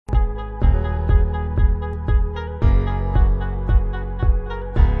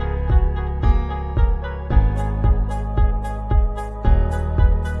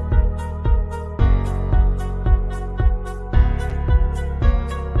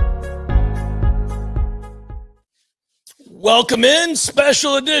Welcome in,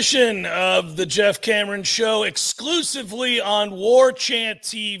 special edition of the Jeff Cameron Show, exclusively on War Chant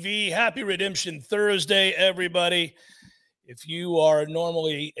TV. Happy Redemption Thursday, everybody. If you are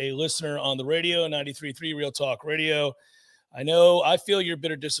normally a listener on the radio, 93.3 Real Talk Radio, I feel your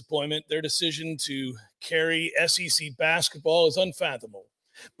bitter disappointment. Their decision to carry SEC basketball is unfathomable.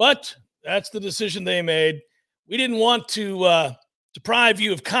 But that's the decision they made. We didn't want to deprive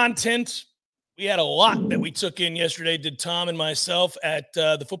you of content. We had a lot that we took in yesterday, did Tom and myself, at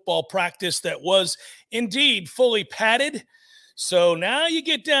the football practice that was indeed fully padded. So now you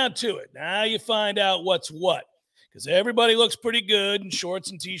get down to it. Now you find out what's what, because everybody looks pretty good in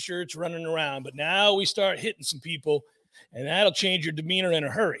shorts and T-shirts running around. But now we start hitting some people, and that'll change your demeanor in a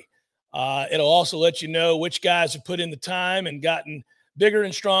hurry. It'll also let you know which guys have put in the time and gotten bigger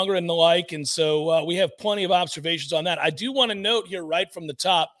and stronger and the like. And so we have plenty of observations on that. I do want to note here right from the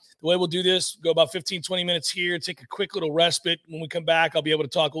top, the way we'll do this, go about 15, 20 minutes here, take a quick little respite. When we come back, I'll be able to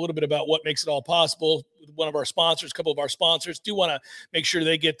talk a little bit about what makes it all possible with one of our sponsors, a couple of our sponsors. Do want to make sure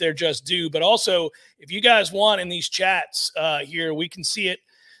they get their just due. But also, if you guys want in these chats here, we can see it.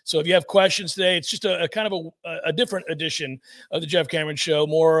 So if you have questions today, it's just a kind of a different edition of the Jeff Cameron Show,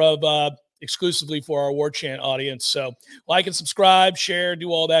 more of exclusively for our War Chant audience. So like and subscribe, share,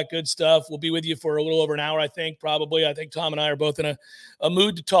 do all that good stuff. We'll be with you for a little over an hour, I think, probably. I think Tom and I are both in a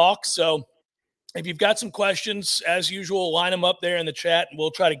mood to talk. So if you've got some questions, as usual, line them up there in the chat, and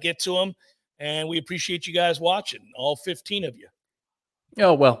we'll try to get to them. And we appreciate you guys watching, all 15 of you.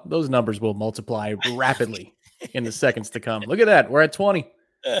 Oh, well, those numbers will multiply rapidly in the seconds to come. Look at that. We're at 20.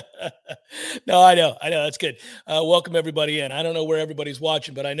 No, I know. That's good. Welcome everybody in. I don't know where everybody's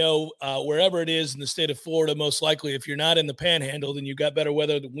watching, but I know wherever it is in the state of Florida, most likely, if you're not in the Panhandle, then you've got better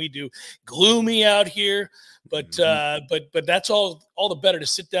weather than we do. Gloomy out here, but that's all the better to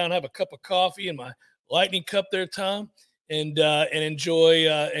sit down, have a cup of coffee in my lightning cup there, Tom, and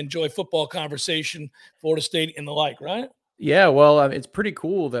enjoy football conversation, Florida State and the like, right? Yeah, well, it's pretty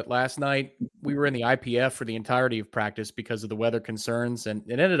cool that last night we were in the IPF for the entirety of practice because of the weather concerns, and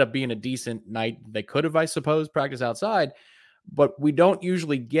it ended up being a decent night. They could have, I suppose, practiced outside, but we don't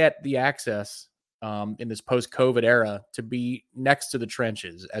usually get the access in this post-COVID era to be next to the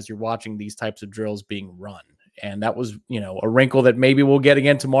trenches as you're watching these types of drills being run. And that was, a wrinkle that maybe we'll get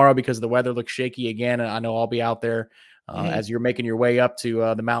again tomorrow because the weather looks shaky again. And I know I'll be out there as you're making your way up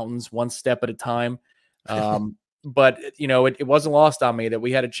to the mountains one step at a time. But, it wasn't lost on me that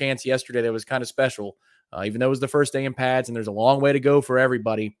we had a chance yesterday that was kind of special, even though it was the first day in pads and there's a long way to go for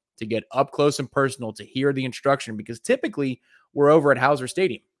everybody to get up close and personal to hear the instruction, because typically we're over at Hauser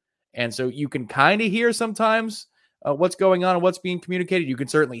Stadium. And so you can kind of hear sometimes what's going on and what's being communicated. You can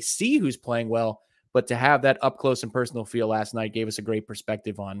certainly see who's playing well, but to have that up close and personal feel last night gave us a great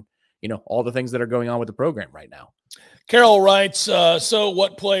perspective on, all the things that are going on with the program right now. Carol writes, so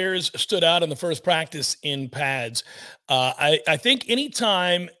what players stood out in the first practice in pads? I think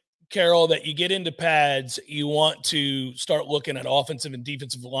anytime, Carol, that you get into pads, you want to start looking at offensive and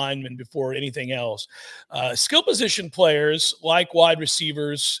defensive linemen before anything else. Skill position players, like wide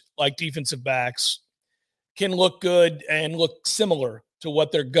receivers, like defensive backs, can look good and look similar to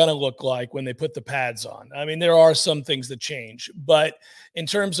what they're going to look like when they put the pads on. I mean, there are some things that change, but in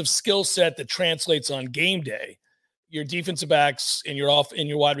terms of skill set that translates on game day, your defensive backs and your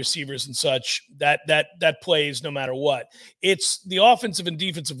wide receivers and such, that plays no matter what. It's the offensive and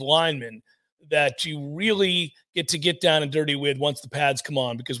defensive linemen that you really get down and dirty with once the pads come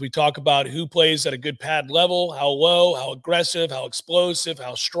on, because we talk about who plays at a good pad level, how low, how aggressive, how explosive,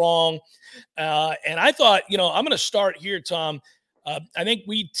 how strong. And I thought, I'm going to start here, Tom. I think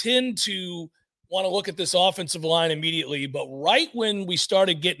we tend to want to look at this offensive line immediately, but right when we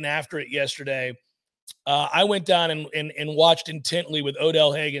started getting after it yesterday, I went down and watched intently with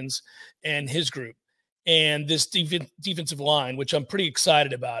Odell Higgins and his group and this defensive line, which I'm pretty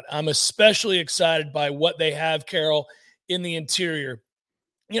excited about. I'm especially excited by what they have, Carol, in the interior.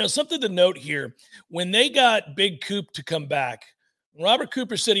 Something to note here, when they got Big Coop to come back, Robert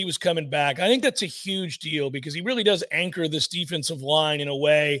Cooper said he was coming back. I think that's a huge deal because he really does anchor this defensive line in a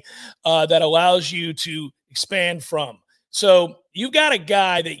way that allows you to expand from. So you've got a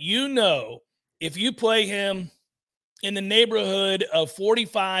guy that if you play him in the neighborhood of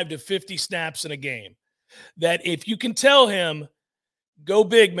 45 to 50 snaps in a game, that if you can tell him, go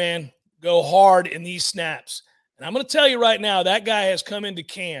big, man, go hard in these snaps. And I'm going to tell you right now, that guy has come into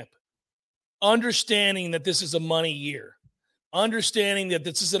camp understanding that this is a money year, understanding that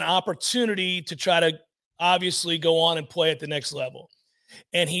this is an opportunity to try to obviously go on and play at the next level.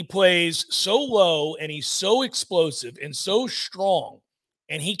 And he plays so low and he's so explosive and so strong.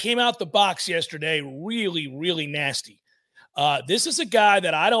 And he came out the box yesterday really, really nasty. This is a guy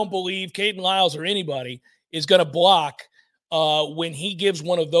that I don't believe Caden Lyles or anybody is going to block when he gives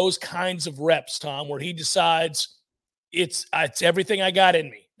one of those kinds of reps, Tom, where he decides it's everything I got in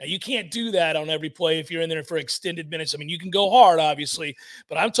me. Now, you can't do that on every play if you're in there for extended minutes. I mean, you can go hard, obviously,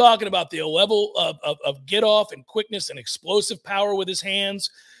 but I'm talking about the level of get off and quickness and explosive power with his hands,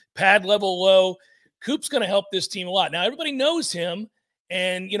 pad level low. Coop's going to help this team a lot. Now, everybody knows him,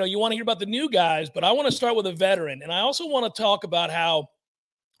 and, you want to hear about the new guys, but I want to start with a veteran. And I also want to talk about how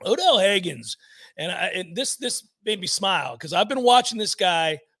Odell Haggins, and this made me smile because I've been watching this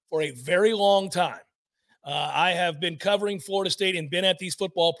guy for a very long time. I have been covering Florida State and been at these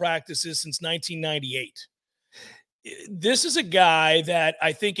football practices since 1998. This is a guy that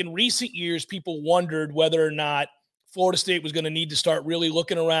I think in recent years people wondered whether or not Florida State was going to need to start really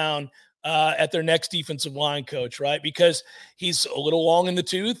looking around at their next defensive line coach, right? Because he's a little long in the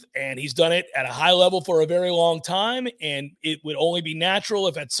tooth and he's done it at a high level for a very long time. And it would only be natural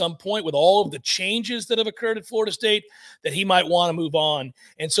if at some point with all of the changes that have occurred at Florida State that he might want to move on.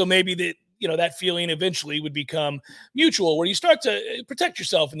 And so maybe that feeling eventually would become mutual where you start to protect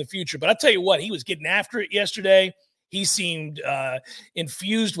yourself in the future. But I'll tell you what, he was getting after it yesterday. He seemed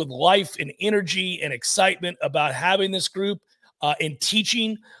infused with life and energy and excitement about having this group and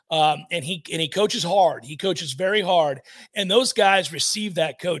teaching. And he coaches hard. He coaches very hard. And those guys receive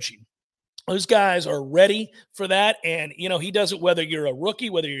that coaching. Those guys are ready for that. And, he does it whether you're a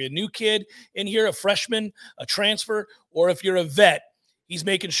rookie, whether you're a new kid in here, a freshman, a transfer, or if you're a vet. He's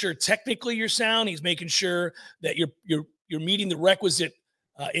making sure technically you're sound. He's making sure that you're meeting the requisite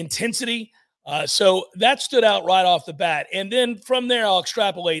intensity. So that stood out right off the bat. And then from there, I'll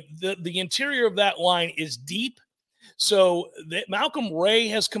extrapolate. The interior of that line is deep. So Malcolm Ray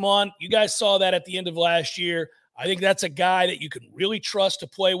has come on. You guys saw that at the end of last year. I think that's a guy that you can really trust to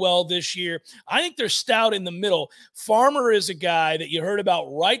play well this year. I think they're stout in the middle. Farmer is a guy that you heard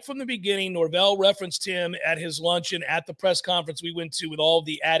about right from the beginning. Norvell referenced him at his luncheon at the press conference we went to with all of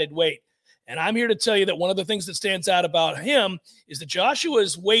the added weight. And I'm here to tell you that one of the things that stands out about him is that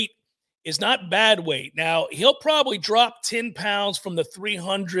Joshua's weight is not bad weight. Now, he'll probably drop 10 pounds from the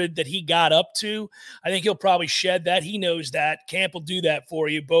 300 that he got up to. I think he'll probably shed that. He knows that. Camp will do that for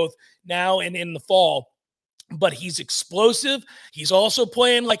you both now and in the fall. But he's explosive. He's also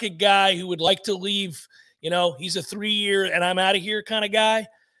playing like a guy who would like to leave. He's a 3-year and I'm out of here kind of guy.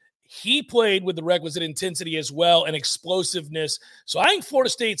 He played with the requisite intensity as well and explosiveness. So I think Florida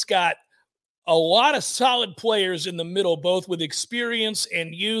State's got a lot of solid players in the middle, both with experience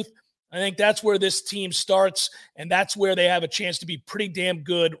and youth. I think that's where this team starts, and that's where they have a chance to be pretty damn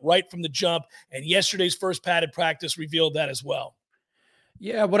good right from the jump. And yesterday's first padded practice revealed that as well.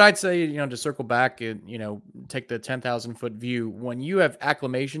 Yeah, what I'd say, to circle back and, take the 10,000-foot view, when you have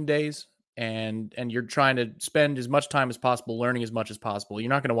acclimation days and you're trying to spend as much time as possible learning as much as possible, you're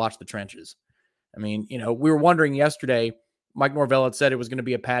not going to watch the trenches. I mean, we were wondering yesterday, Mike Norvell had said it was going to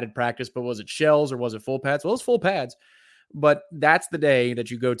be a padded practice, but was it shells or was it full pads? Well, it's full pads. But that's the day that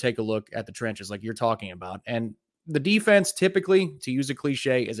you go take a look at the trenches like you're talking about. And the defense typically, to use a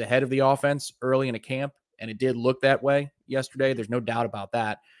cliche, is ahead of the offense early in a camp. And it did look that way yesterday. There's no doubt about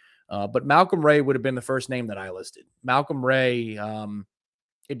that. But Malcolm Ray would have been the first name that I listed. Malcolm Ray,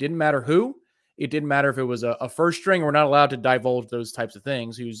 it didn't matter who. It didn't matter if it was a first string. We're not allowed to divulge those types of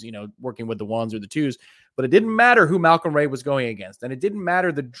things, who's, working with the ones or the twos. But it didn't matter who Malcolm Ray was going against. And it didn't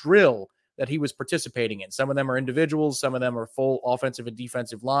matter the drill that he was participating in. Some of them are individuals. Some of them are full offensive and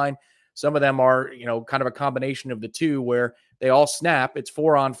defensive line. Some of them are, kind of a combination of the two where they all snap. It's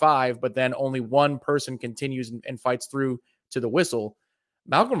 4-on-5, but then only one person continues and fights through to the whistle.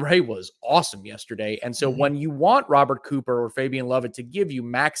 Malcolm Ray was awesome yesterday. And so when you want Robert Cooper or Fabian Lovett to give you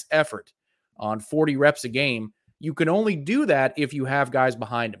max effort on 40 reps a game, you can only do that if you have guys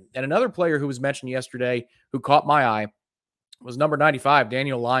behind him. And another player who was mentioned yesterday who caught my eye was number 95,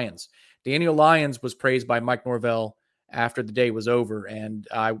 Daniel Lyons. Daniel Lyons was praised by Mike Norvell after the day was over. And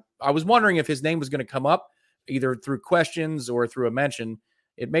I was wondering if his name was going to come up either through questions or through a mention.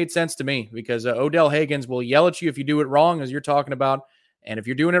 It made sense to me because Odell Haggins will yell at you if you do it wrong, as you're talking about. And if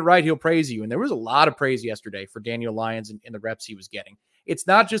you're doing it right, he'll praise you. And there was a lot of praise yesterday for Daniel Lyons in the reps he was getting. It's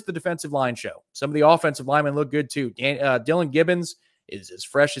not just the defensive line show. Some of the offensive linemen look good too. Dylan Gibbons is as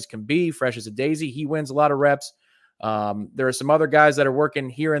fresh as can be, fresh as a daisy. He wins a lot of reps. There are some other guys that are working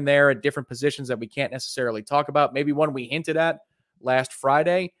here and there at different positions that we can't necessarily talk about. Maybe one we hinted at last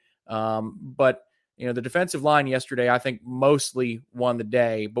Friday. But the defensive line yesterday, I think mostly won the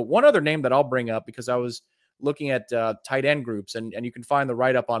day. But one other name that I'll bring up, because I was looking at tight end groups, and you can find the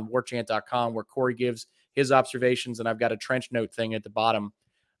write-up on warchant.com where Corey gives his observations, and I've got a trench note thing at the bottom.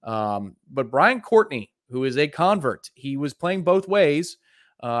 But Brian Courtney, who is a convert. He was playing both ways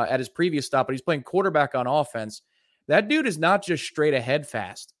at his previous stop, but he's playing quarterback on offense. That dude is not just straight ahead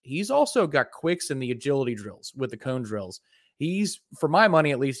fast. He's also got quicks in the agility drills with the cone drills. He's, for my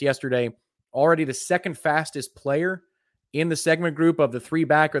money, at least yesterday, already the second fastest player in the segment group of the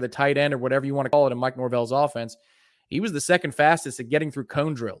 3-back or the tight end or whatever you want to call it in Mike Norvell's offense. He was the second fastest at getting through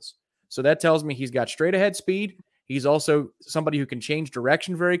cone drills. So that tells me he's got straight ahead speed. He's also somebody who can change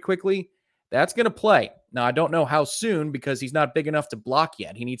direction very quickly. That's going to play. Now, I don't know how soon because he's not big enough to block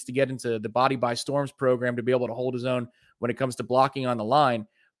yet. He needs to get into the Body by Storms program to be able to hold his own when it comes to blocking on the line.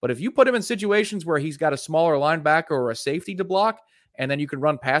 But if you put him in situations where he's got a smaller linebacker or a safety to block, and then you can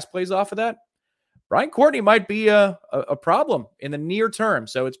run pass plays off of that, Brian Courtney might be a problem in the near term.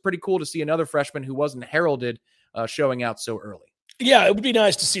 So it's pretty cool to see another freshman who wasn't heralded showing out so early. Yeah, it would be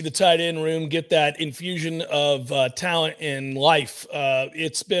nice to see the tight end room get that infusion of talent and life.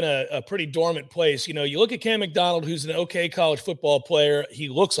 It's been a pretty dormant place. You know, you look at Cam McDonald, who's an okay college football player. He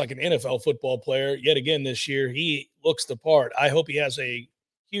looks like an NFL football player yet again this year. He looks the part. I hope he has a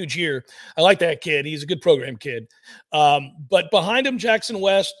huge year. I like that kid. He's a good program kid. But behind him, Jackson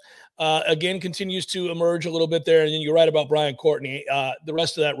West, again, continues to emerge a little bit there. And then you're right about Brian Courtney. The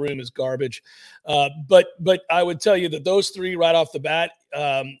rest of that room is garbage. But I would tell you that those three right off the bat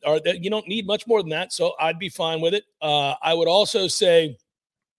are that you don't need much more than that. So I'd be fine with it. I would also say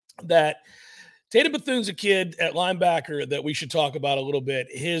that Tatum Bethune's a kid at linebacker that we should talk about a little bit.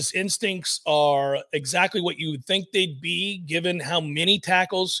 His instincts are exactly what you would think they'd be given how many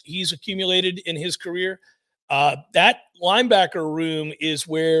tackles he's accumulated in his career. That linebacker room is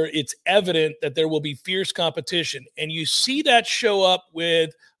where it's evident that there will be fierce competition. And you see that show up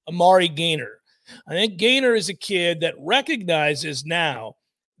with Amari Gaynor. I think Gaynor is a kid that recognizes now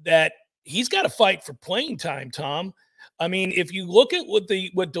that he's got to fight for playing time, Tom. I mean, if you look at what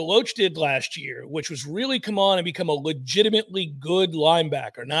Deloach did last year, which was really come on and become a legitimately good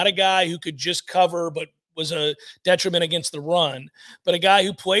linebacker, not a guy who could just cover but was a detriment against the run, but a guy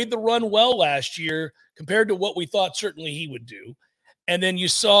who played the run well last year compared to what we thought certainly he would do. And then you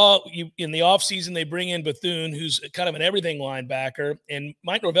saw in the offseason, they bring in Bethune, who's kind of an everything linebacker. And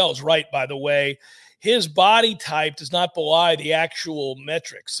Mike Norvell is right, by the way. His body type does not belie the actual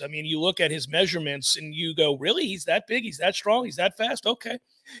metrics. I mean, you look at his measurements and you go, really? He's that big? He's that strong? He's that fast? Okay.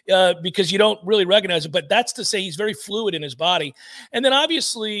 Because you don't really recognize it. But that's to say he's very fluid in his body. And then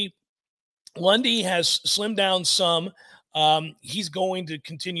obviously Lundy has slimmed down some. He's going to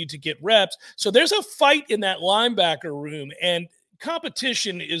continue to get reps. So there's a fight in that linebacker room. And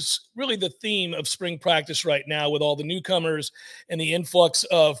competition is really the theme of spring practice right now with all the newcomers and the influx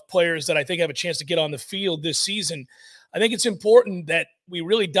of players that I think have a chance to get on the field this season. I think it's important that we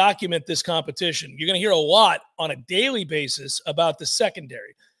really document this competition. You're going to hear a lot on a daily basis about the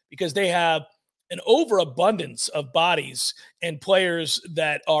secondary because they have an overabundance of bodies and players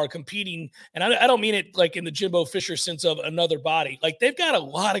that are competing. And I don't mean it like in the Jimbo Fisher sense of another body. Like they've got a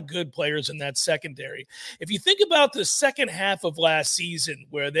lot of good players in that secondary. If you think about the second half of last season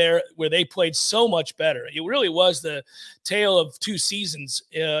where they played so much better, it really was the tale of two seasons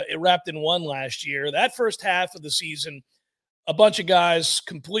it wrapped in one last year. That first half of the season, a bunch of guys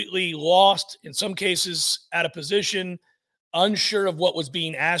completely lost, in some cases out of position, unsure of what was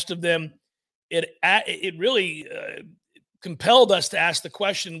being asked of them. It really compelled us to ask the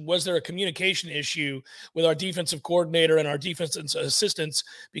question, was there a communication issue with our defensive coordinator and our defensive assistants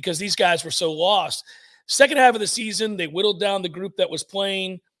because these guys were so lost? Second half of the season, they whittled down the group that was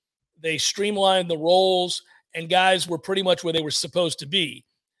playing. They streamlined the roles, and guys were pretty much where they were supposed to be.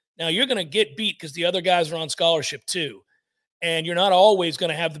 Now, you're going to get beat because the other guys are on scholarship too, and you're not always going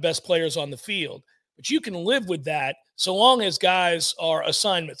to have the best players on the field. But you can live with that so long as guys are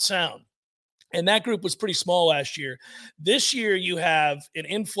assignment sound. And that group was pretty small last year. This year, you have an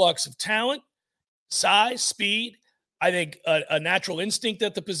influx of talent, size, speed. I think a natural instinct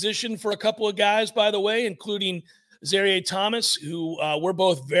at the position for a couple of guys, by the way, including Zaire Thomas, who we're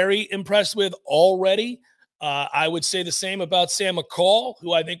both very impressed with already. I would say the same about Sam McCall,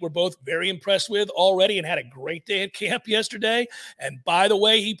 who I think we're both very impressed with already and had a great day at camp yesterday. And by the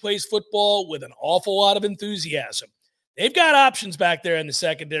way, he plays football with an awful lot of enthusiasm. They've got options back there in the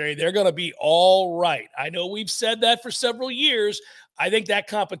secondary. They're going to be all right. I know we've said that for several years. I think that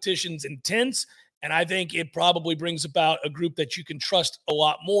competition's intense, and I think it probably brings about a group that you can trust a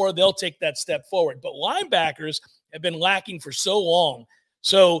lot more. They'll take that step forward. But linebackers have been lacking for so long.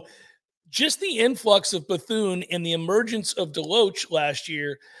 So just the influx of Bethune and the emergence of Deloach last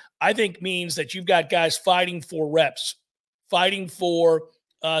year, I think means that you've got guys fighting for reps, fighting for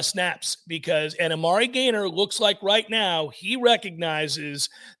snaps and Amari Gaynor looks like right now he recognizes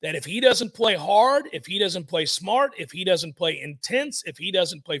that if he doesn't play hard, if he doesn't play smart, if he doesn't play intense, if he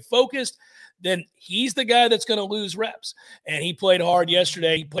doesn't play focused, then he's the guy that's going to lose reps. And he played hard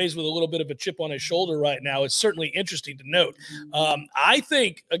yesterday. He plays with a little bit of a chip on his shoulder right now. It's certainly interesting to note. I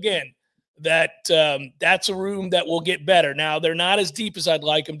think, again, that that's a room that will get better. Now, they're not as deep as I'd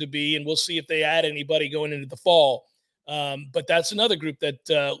like them to be, and we'll see if they add anybody going into the fall. But that's another group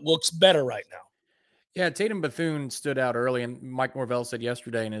that looks better right now. Yeah, Tatum Bethune stood out early, and Mike Norvell said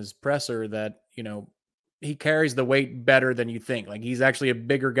yesterday in his presser that, he carries the weight better than you think. Like, he's actually a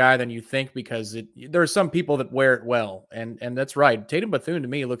bigger guy than you think because there are some people that wear it well. And that's right. Tatum Bethune to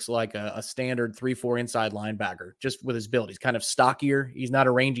me looks like a standard 3-4 inside linebacker just with his build. He's kind of stockier. He's not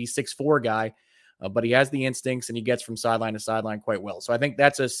a rangy 6'4 guy, but he has the instincts and he gets from sideline to sideline quite well. So I think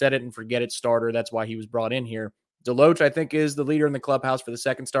that's a set it and forget it starter. That's why he was brought in here. Deloach, I think, is the leader in the clubhouse for the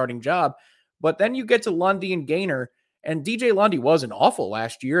second starting job. But then you get to Lundy and Gaynor. And DJ Lundy wasn't awful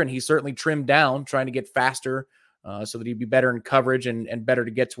last year, and he certainly trimmed down, trying to get faster so that he'd be better in coverage and better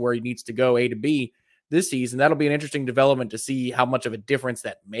to get to where he needs to go, A to B, this season. That'll be an interesting development to see how much of a difference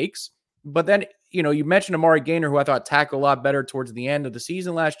that makes. But then, you mentioned Amari Gaynor, who I thought tackled a lot better towards the end of the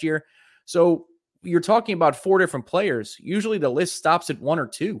season last year. So you're talking about 4 different players. Usually the list stops at 1 or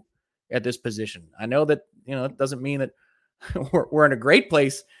 2 at this position. I know that, it doesn't mean that we're in a great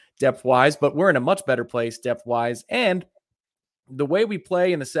place depth-wise, but we're in a much better place depth-wise. And the way we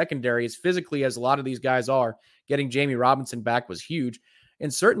play in the secondary is physically, as a lot of these guys are, getting Jamie Robinson back was huge.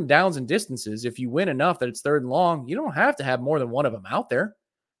 In certain downs and distances, if you win enough that it's 3rd and long, you don't have to have more than one of them out there.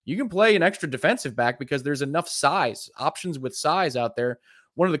 You can play an extra defensive back because there's enough size, options with size out there.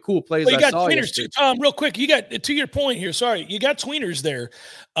 One of the cool plays I saw yesterday. Tom, real quick, you got, to your point here, sorry, you got tweeners there.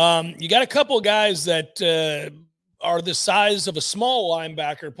 You got a couple of guys that are the size of a small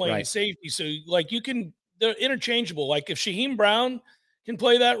linebacker playing safety. So, they're interchangeable. Like, if Shaheem Brown can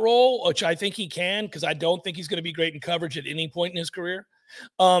play that role, which I think he can, because I don't think he's going to be great in coverage at any point in his career.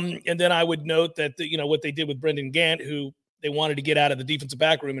 And then I would note that, what they did with Brendan Gant, who they wanted to get out of the defensive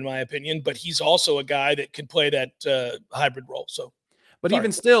back room, in my opinion, but he's also a guy that can play that hybrid role. So, but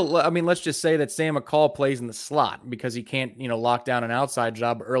even still, let's just say that Sam McCall plays in the slot because he can't, lock down an outside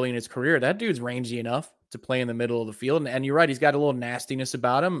job early in his career. That dude's rangy enough to play in the middle of the field. And you're right, he's got a little nastiness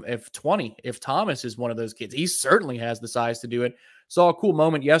about him. If Thomas is one of those kids, he certainly has the size to do it. Saw a cool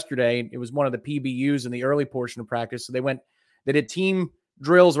moment yesterday. It was one of the PBUs in the early portion of practice. So they did team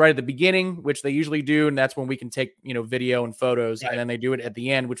drills right at the beginning, which they usually do. And that's when we can take, video and photos. Right. And then they do it at the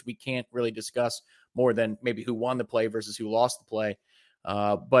end, which we can't really discuss more than maybe who won the play versus who lost the play.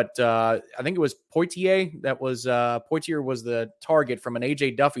 But I think it was Poitier Poitier was the target from an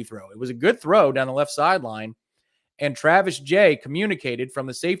AJ Duffy throw. It was a good throw down the left sideline, and Travis J communicated from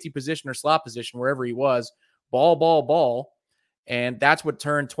the safety position or slot position, wherever he was, ball. And that's what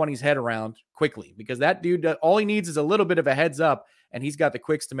turned 20's head around quickly, because that dude, all he needs is a little bit of a heads up, and he's got the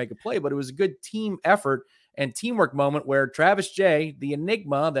quicks to make a play. But it was a good team effort and teamwork moment where Travis J, the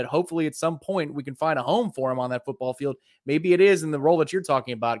enigma that hopefully at some point we can find a home for him on that football field. Maybe it is in the role that you're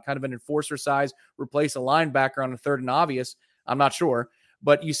talking about, kind of an enforcer size, replace a linebacker on a 3rd and obvious. I'm not sure.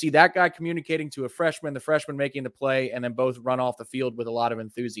 But you see that guy communicating to a freshman, the freshman making the play, and then both run off the field with a lot of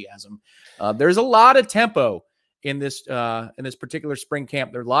enthusiasm. There's a lot of tempo in this particular spring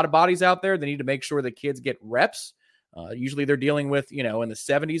camp. There are a lot of bodies out there. They need to make sure the kids get reps. Usually they're dealing with, in the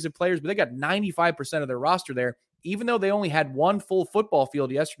 70s of players, but they got 95% of their roster there, even though they only had one full football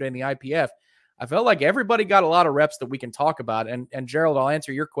field yesterday in the IPF. I felt like everybody got a lot of reps that we can talk about. And Gerald, I'll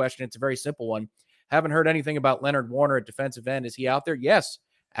answer your question. It's a very simple one. Haven't heard anything about Leonard Warner at defensive end. Is he out there? Yes,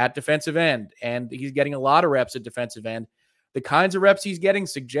 at defensive end. And he's getting a lot of reps at defensive end. The kinds of reps he's getting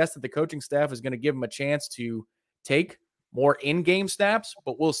suggest that the coaching staff is going to give him a chance to take more in-game snaps,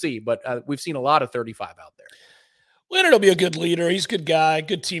 but we'll see. But we've seen a lot of 35 out there. Leonard will be a good leader. He's a good guy,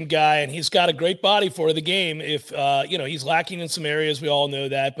 good team guy, and he's got a great body for the game. If, he's lacking in some areas, we all know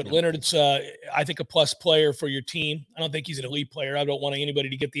that. But Leonard's, I think, a plus player for your team. I don't think he's an elite player. I don't want anybody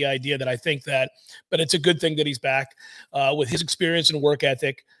to get the idea that I think that. But it's a good thing that he's back with his experience and work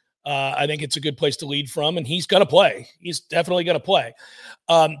ethic. I think it's a good place to lead from, and he's going to play. He's definitely going to play.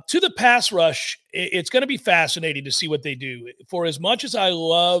 To the pass rush, it's going to be fascinating to see what they do. For as much as I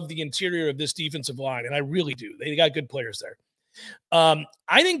love the interior of this defensive line, and I really do, they got good players there.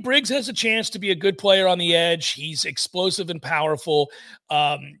 I think Briggs has a chance to be a good player on the edge. He's explosive and powerful.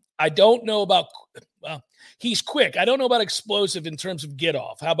 I don't know about he's quick. I don't know about explosive in terms of get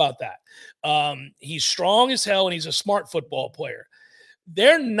off. How about that? He's strong as hell, and he's a smart football player.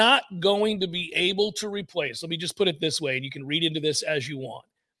 They're not going to be able to replace. Let me just put it this way, and you can read into this as you want.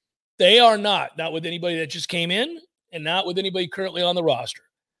 They are not with anybody that just came in and not with anybody currently on the roster.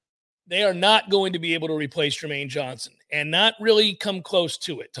 They are not going to be able to replace Jermaine Johnson and not really come close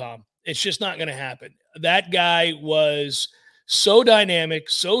to it, Tom. It's just not going to happen. That guy was so dynamic,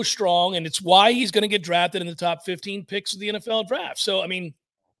 so strong, and it's why he's going to get drafted in the top 15 picks of the NFL draft. So, I mean,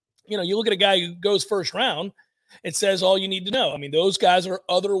 you look at a guy who goes first round, it says all you need to know. I mean, those guys are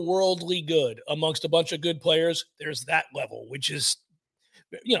otherworldly good amongst a bunch of good players. There's that level, which is,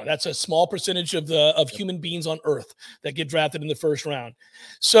 that's a small percentage of human beings on earth that get drafted in the first round.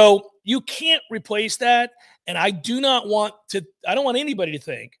 So you can't replace that. And I don't want anybody to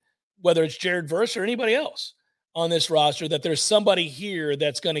think, whether it's Jared Verse or anybody else on this roster, that there's somebody here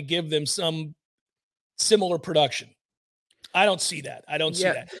that's going to give them some similar production. I don't see that. See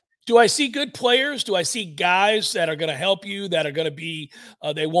that. Do I see good players? Do I see guys that are going to help you, that are going to be,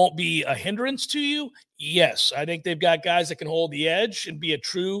 they won't be a hindrance to you? Yes. I think they've got guys that can hold the edge and be a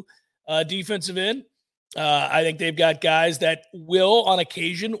true defensive end. I think they've got guys that will, on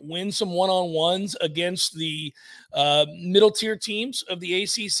occasion, win some one-on-ones against the middle-tier teams of the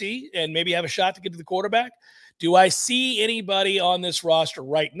ACC and maybe have a shot to get to the quarterback. Do I see anybody on this roster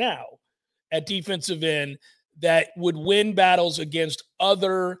right now at defensive end that would win battles against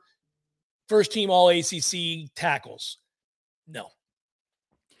other first-team All-ACC tackles? No.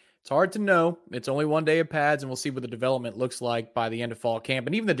 It's hard to know. It's only one day of pads, and we'll see what the development looks like by the end of fall camp.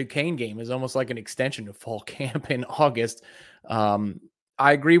 And even the Duquesne game is almost like an extension of fall camp in August. I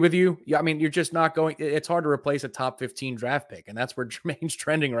agree with you. Yeah, I mean, you're just not going – it's hard to replace a top 15 draft pick, and that's where Jermaine's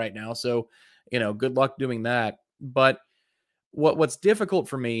trending right now. So, good luck doing that. But what's difficult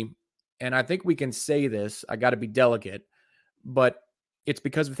for me, and I think we can say this, I got to be delicate, but it's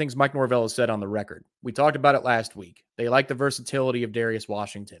because of things Mike Norvell has said on the record. We talked about it last week. They like the versatility of Darius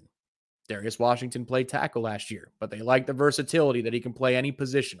Washington. Darius Washington played tackle last year, but they like the versatility that he can play any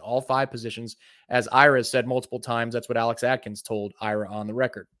position, all 5 positions. As Ira has said multiple times, that's what Alex Atkins told Ira on the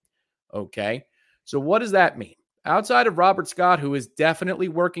record. Okay, so what does that mean? Outside of Robert Scott, who is definitely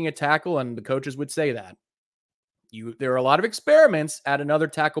working a tackle, and the coaches would say that, there are a lot of experiments at another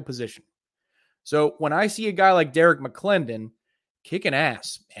tackle position. So when I see a guy like Derek McClendon kicking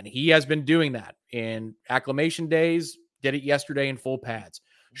ass, and he has been doing that in acclimation days, did it yesterday in full pads,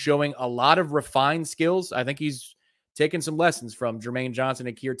 showing a lot of refined skills. I think he's taken some lessons from Jermaine Johnson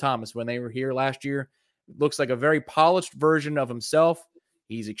and Keir Thomas when they were here last year. Looks like a very polished version of himself.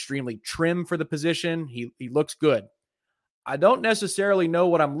 He's extremely trim for the position. He looks good. I don't necessarily know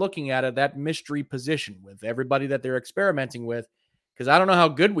what I'm looking at that mystery position with everybody that they're experimenting with, because I don't know how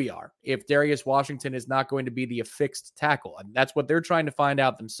good we are if Darius Washington is not going to be the affixed tackle. And that's what they're trying to find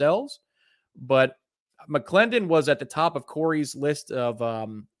out themselves. But McClendon was at the top of Corey's list of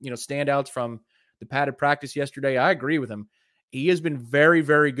standouts from the padded practice yesterday. I agree with him. He has been very,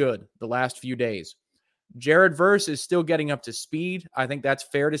 very good the last few days. Jared Verse is still getting up to speed. I think that's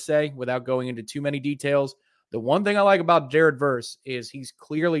fair to say without going into too many details. The one thing I like about Jared Verse is he's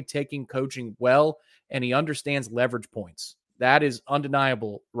clearly taking coaching well, and he understands leverage points. That is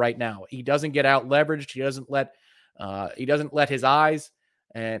undeniable right now. He doesn't get out leveraged. He doesn't let his eyes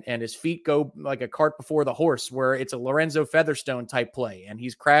and his feet go like a cart before the horse, where it's a Lorenzo Featherstone type play and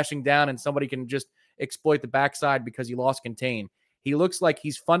he's crashing down and somebody can just exploit the backside because he lost contain. He looks like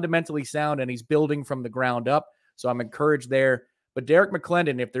he's fundamentally sound and he's building from the ground up. So I'm encouraged there. But Derek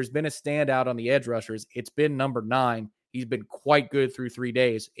McClendon, if there's been a standout on the edge rushers, it's been number 9. He's been quite good through 3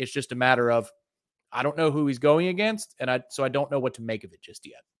 days. It's just a matter of, I don't know who he's going against, so I don't know what to make of it just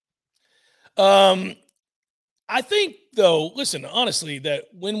yet. I think, though, listen, honestly, that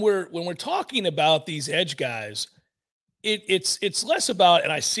when we're talking about these edge guys, it's less about,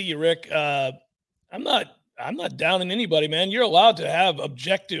 and I see you, Rick. I'm not downing anybody, man. You're allowed to have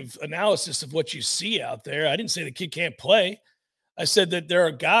objective analysis of what you see out there. I didn't say the kid can't play. I said that there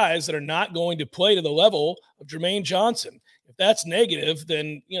are guys that are not going to play to the level of Jermaine Johnson. If that's negative,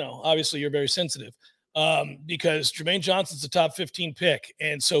 then, obviously you're very sensitive because Jermaine Johnson's a top 15 pick.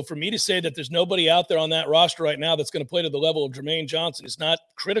 And so for me to say that there's nobody out there on that roster right now that's going to play to the level of Jermaine Johnson is not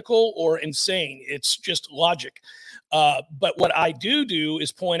critical or insane. It's just logic. But what I do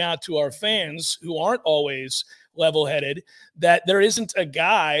is point out to our fans who aren't always level-headed that there isn't a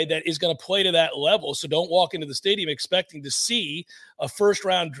guy that is going to play to that level. So don't walk into the stadium expecting to see a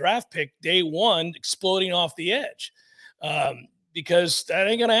first-round draft pick day 1 exploding off the edge because that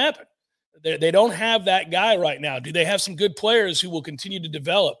ain't going to happen. They don't have that guy right now. Do they have some good players who will continue to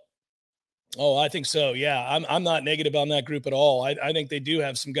develop? Oh, I think so. Yeah, I'm not negative on that group at all. I think they do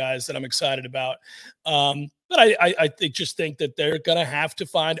have some guys that I'm excited about. But just think that they're going to have to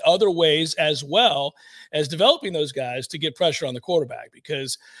find other ways as well as developing those guys to get pressure on the quarterback.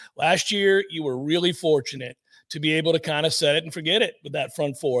 Because last year you were really fortunate to be able to kind of set it and forget it with that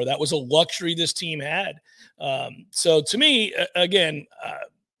front four. That was a luxury this team had. So to me, again.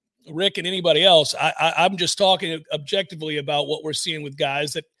 Rick and anybody else, I'm just talking objectively about what we're seeing with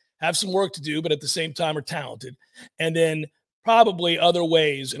guys that have some work to do, but at the same time are talented. And then probably other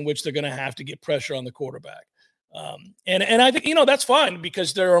ways in which they're going to have to get pressure on the quarterback. And I think, that's fine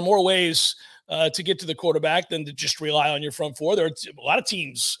because there are more ways to get to the quarterback than to just rely on your front four. There are a lot of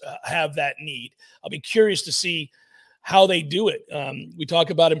teams have that need. I'll be curious to see how they do it. We talk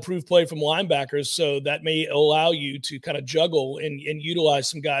about improved play from linebackers, so that may allow you to kind of juggle and utilize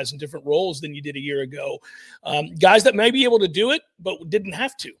some guys in different roles than you did a year ago. Guys that may be able to do it, but didn't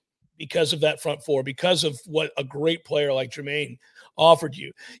have to because of that front four, because of what a great player like Jermaine offered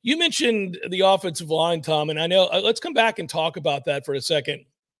you. You mentioned the offensive line, Tom, and I know let's come back and talk about that for a second.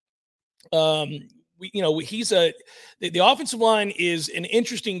 The offensive line is an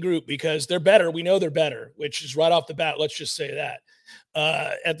interesting group because they're better. We know they're better, which is right off the bat. Let's just say that.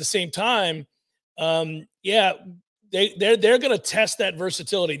 At the same time, they're going to test that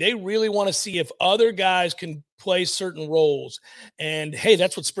versatility. They really want to see if other guys can play certain roles. And hey,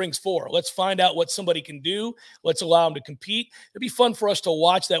 that's what spring's for. Let's find out what somebody can do. Let's allow them to compete. It'd be fun for us to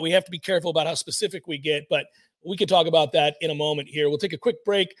watch that. We have to be careful about how specific we get, but we can talk about that in a moment here. We'll take a quick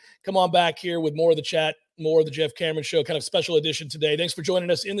break. Come on back here with more of the chat, more of the Jeff Cameron Show, kind of special edition today. Thanks for joining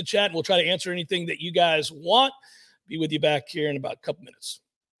us in the chat. And we'll try to answer anything that you guys want. Be with you back here in about a couple minutes.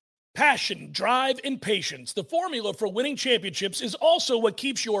 Passion, drive, and patience. The formula for winning championships is also what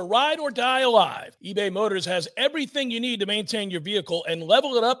keeps your ride or die alive. eBay Motors has everything you need to maintain your vehicle and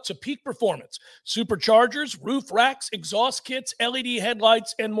level it up to peak performance. Superchargers, roof racks, exhaust kits, LED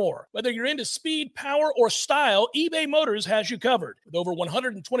headlights, and more. Whether you're into speed, power, or style, eBay Motors has you covered. With over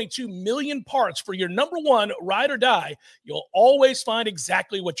 122 million parts for your number one ride or die, you'll always find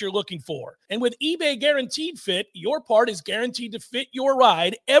exactly what you're looking for. And with eBay Guaranteed Fit, your part is guaranteed to fit your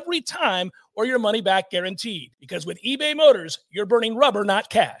ride every time or your money back guaranteed. Because with eBay Motors, you're burning rubber, not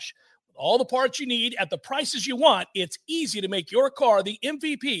cash. With all the parts you need at the prices you want, it's easy to make your car the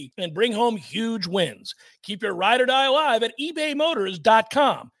MVP and bring home huge wins. Keep your ride or die alive at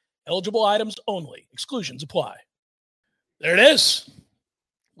ebaymotors.com. Eligible items only. Exclusions apply. There it is.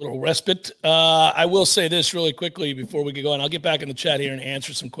 Little respite. I will say this really quickly before we get going. I'll get back in the chat here and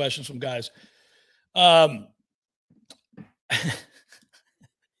answer some questions from guys.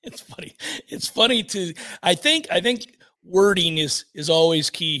 It's funny I think wording is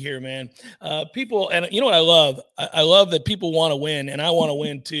always key here, man. People, and you know what I love? I love that people want to win, and I want to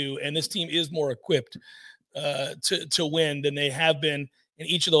win too. And this team is more equipped to win than they have been in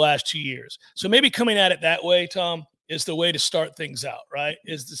each of the last 2 years. So maybe coming at it that way, Tom, is the way to start things out, right?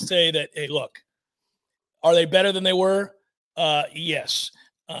 Is to say that, hey, look, are they better than they were? Yes.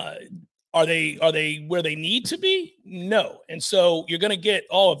 Are they where they need to be? No. And so you're going to get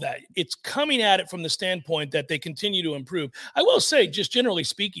all of that. It's coming at it from the standpoint that they continue to improve. I will say, just generally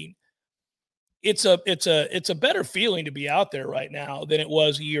speaking, it's a better feeling to be out there right now than it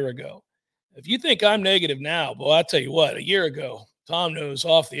was a year ago. If you think I'm negative now, boy, I tell you what, a year ago, Tom knows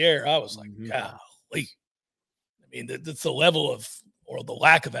off the air, I was like, golly. I mean, that's the level of, or the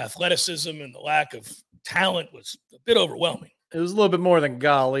lack of athleticism and the lack of talent was a bit overwhelming. It was a little bit more than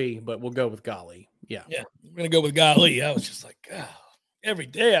golly, but we'll go with golly. Yeah. Yeah. We're going to go with golly. I was just like, God, every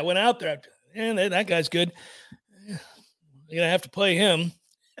day I went out there, and that guy's good. You're going to have to play him.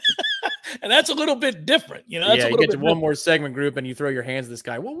 And that's a little bit different. That's you get to one more segment group and you throw your hands at this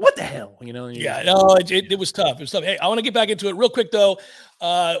guy. Well, what the hell? It was tough. It was tough. Hey, I want to get back into it real quick, though,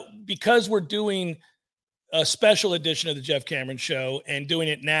 because we're doing a special edition of the Jeff Cameron Show and doing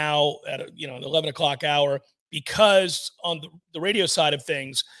it now at an 11 o'clock hour. Because on the radio side of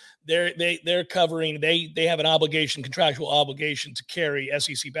things, they're covering, they have an obligation, contractual obligation to carry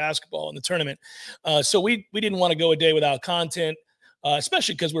SEC basketball in the tournament. So we didn't want to go a day without content,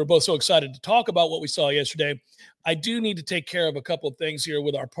 especially because we were both so excited to talk about what we saw yesterday. I do need to take care of a couple of things here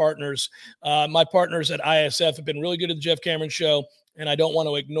with our partners. My partners at ISF have been really good at the Jeff Cameron Show, and I don't want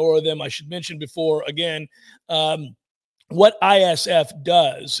to ignore them. I should mention before, again, what ISF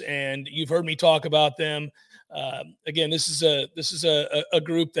does, and you've heard me talk about them. Again, this is a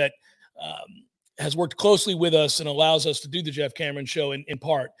group that has worked closely with us and allows us to do the Jeff Cameron Show in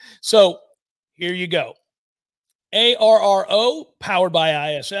part. So here you go. ARRO, powered by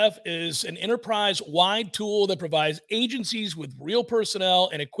ISF, is an enterprise-wide tool that provides agencies with real personnel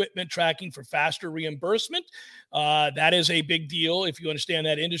and equipment tracking for faster reimbursement. That is a big deal if you understand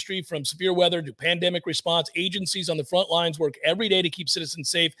that industry. From severe weather to pandemic response, agencies on the front lines work every day to keep citizens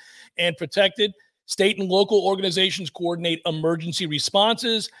safe and protected. State and local organizations coordinate emergency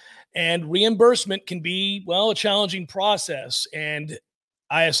responses, and reimbursement can be, well, a challenging process. And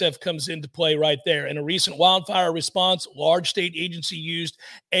ISF comes into play right there. In a recent wildfire response, large state agency used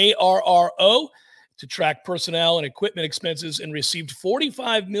ARRO to track personnel and equipment expenses and received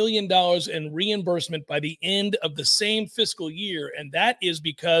 $45 million in reimbursement by the end of the same fiscal year. And that is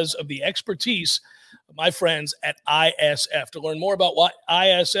because of the expertise of my friends at ISF. To learn more about what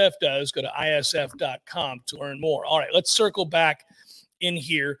ISF does, go to isf.com to learn more. All right, let's circle back in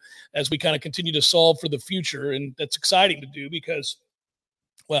here as we kind of continue to solve for the future. And that's exciting to do because,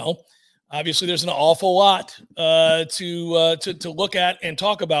 well, obviously there's an awful lot to look at and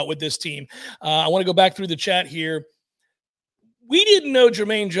talk about with this team. I want to go back through the chat here. We didn't know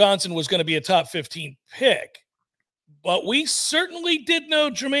Jermaine Johnson was going to be a top 15 pick, but we certainly did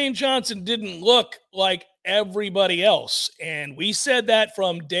know Jermaine Johnson didn't look like everybody else. And we said that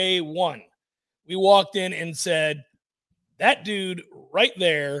from day one. We walked in and said, that dude right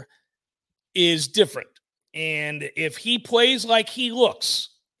there is different. And if he plays like he looks,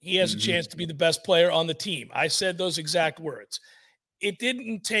 he has a chance to be the best player on the team. I said those exact words. You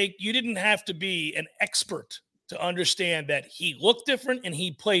didn't have to be an expert to understand that he looked different and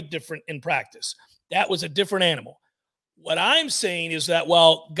he played different in practice. That was a different animal. What I'm saying is that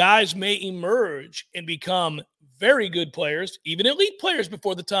while guys may emerge and become very good players, even elite players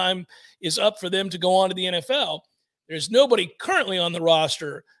before the time is up for them to go on to the NFL, there's nobody currently on the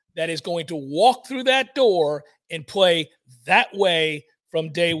roster that is going to walk through that door and play that way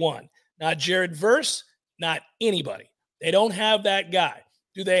from day one. Not Jared Verse, not anybody. They don't have that guy.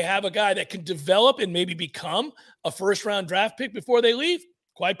 Do they have a guy that can develop and maybe become a first-round draft pick before they leave?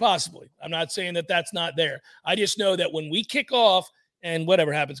 Quite possibly. I'm not saying that that's not there. I just know that when we kick off, and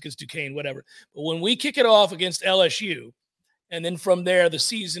whatever happens against Duquesne, whatever, but when we kick it off against LSU, and then from there the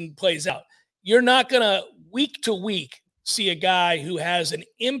season plays out, you're not going to week to week see a guy who has an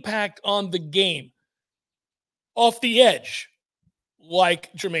impact on the game off the edge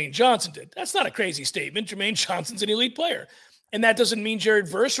like Jermaine Johnson did. That's not a crazy statement. Jermaine Johnson's an elite player. And that doesn't mean Jared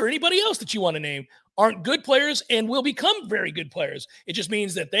Verse or anybody else that you want to name aren't good players and will become very good players. It just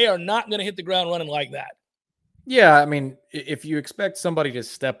means that they are not going to hit the ground running like that. Yeah, I mean, if you expect somebody to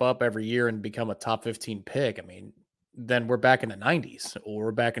step up every year and become a top 15 pick, I mean, then we're back in the 90s or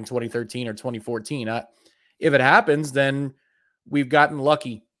we're back in 2013 or 2014. If it happens, then we've gotten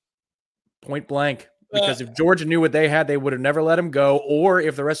lucky, point blank. Because if Georgia knew what they had, they would have never let him go. Or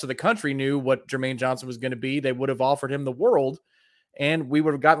if the rest of the country knew what Jermaine Johnson was going to be, they would have offered him the world. And we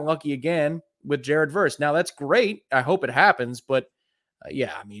would have gotten lucky again with Jared Verse. Now, that's great. I hope it happens. But,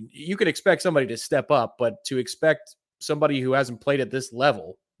 yeah, I mean, you could expect somebody to step up. But to expect somebody who hasn't played at this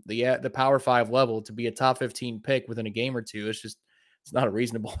level, the Power 5 level, to be a top 15 pick within a game or two, it's not a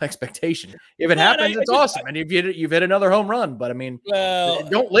reasonable expectation. If it happens, it's awesome. And you've hit another home run. But, I mean,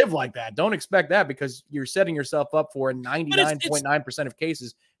 don't live like that. Don't expect that because you're setting yourself up for 99.9% of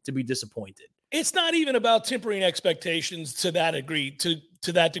cases to be disappointed. It's not even about tempering expectations to that degree.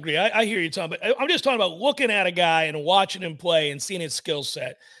 To that degree, I hear you, Tom, but I'm just talking about looking at a guy and watching him play and seeing his skill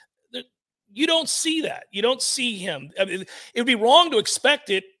set. You don't see that. You don't see him. I mean, it would be wrong to expect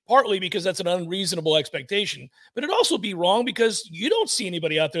it, partly because that's an unreasonable expectation, but it'd also be wrong because you don't see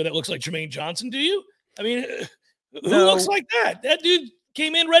anybody out there that looks like Jermaine Johnson, do you? I mean, who looks like that? That dude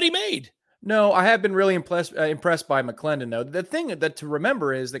came in ready-made. No, I have been really impressed by McClendon, though. The thing that to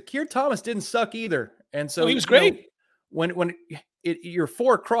remember is that Keir Thomas didn't suck either. And so he was great. When you're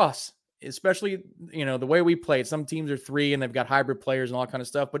 4 across, especially, the way we play it, some teams are 3 and they've got hybrid players and all kind of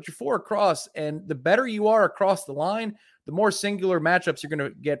stuff, but you're 4 across, and the better you are across the line, the more singular matchups you're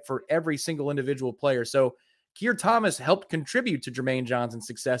going to get for every single individual player. So Keir Thomas helped contribute to Jermaine Johnson's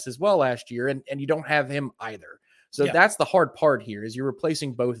success as well last year, and you don't have him either. So that's the hard part here, is you're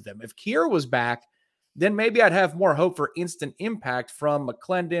replacing both of them. If Keir was back, then maybe I'd have more hope for instant impact from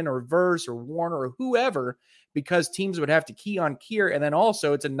McClendon or Verse or Warner or whoever, because teams would have to key on Keir, and then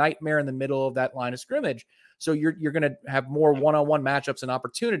also it's a nightmare in the middle of that line of scrimmage. So you're going to have more one-on-one matchups and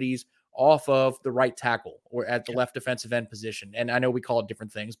opportunities off of the right tackle or at the left defensive end position. And I know we call it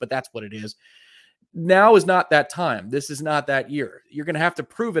different things, but that's what it is. Now is not that time. This is not that year. You're going to have to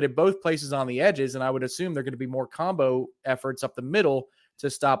prove it at both places on the edges, and I would assume they're going to be more combo efforts up the middle to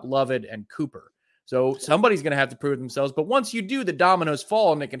stop Lovett and Cooper. So somebody's going to have to prove themselves. But once you do, the dominoes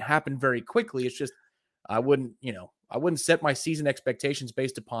fall, and it can happen very quickly. It's just I wouldn't set my season expectations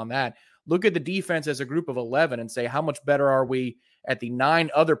based upon that. Look at the defense as a group of 11 and say, how much better are we at the 9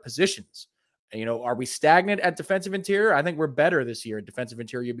 other positions? Are we stagnant at defensive interior? I think we're better this year at defensive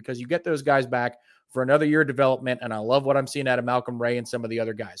interior because you get those guys back for another year of development, and I love what I'm seeing out of Malcolm Ray and some of the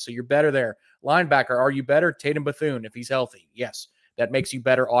other guys. So you're better there. Linebacker, are you better? Tatum Bethune, if he's healthy. Yes, that makes you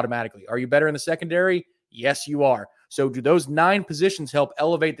better automatically. Are you better in the secondary? Yes, you are. So do those 9 positions help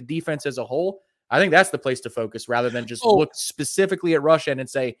elevate the defense as a whole? I think that's the place to focus rather than just look specifically at rush end and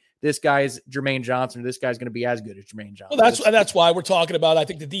say, this guy is Jermaine Johnson, or this guy's going to be as good as Jermaine Johnson. Well, that's why we're talking about, I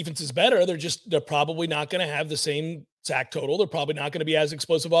think the defense is better. They're probably not going to have the same sack total. They're probably not going to be as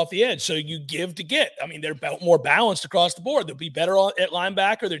explosive off the edge. So you give to get. I mean, they're more balanced across the board. They'll be better at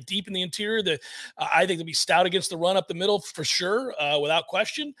linebacker. They're deep in the interior. I think they'll be stout against the run up the middle for sure, without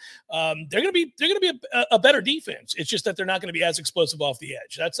question. They're going to be a better defense. It's just that they're not going to be as explosive off the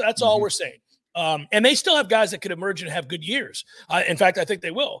edge. That's all we're saying. And they still have guys that could emerge and have good years. In fact, I think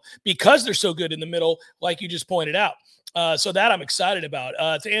they will because they're so good in the middle, like you just pointed out. So that I'm excited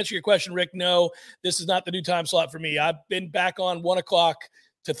about. To answer your question, Rick, no, this is not the new time slot for me. I've been back on 1 o'clock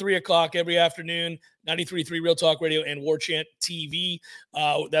to 3 o'clock every afternoon, 93.3 Real Talk Radio and War Chant TV.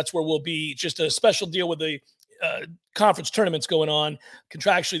 That's where we'll be. Just a special deal with the conference tournaments going on.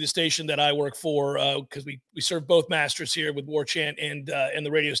 Contractually, the station that I work for, because we serve both masters here with War Chant and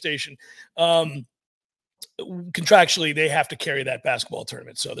the radio station. Contractually, they have to carry that basketball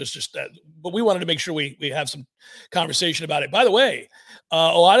tournament. So there's just that. But we wanted to make sure we have some conversation about it. By the way,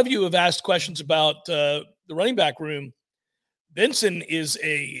 a lot of you have asked questions about the running back room. Benson is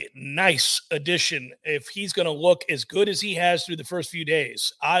a nice addition if he's going to look as good as he has through the first few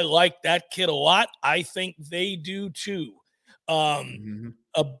days. I like that kid a lot. I think they do too.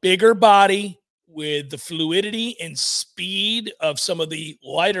 A bigger body with the fluidity and speed of some of the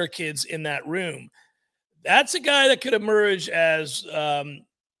lighter kids in that room. That's a guy that could emerge as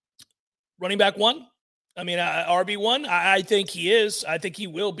running back 1. I mean, RB1, I think he is. I think he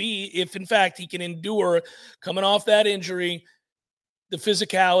will be if, in fact, he can endure coming off that injury, the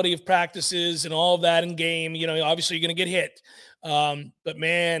physicality of practices and all of that in game. Obviously you're going to get hit. But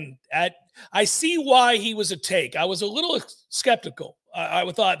man, I see why he was a take. I was a little skeptical.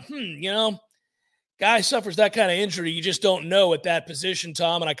 I thought, guy suffers that kind of injury. You just don't know at that position,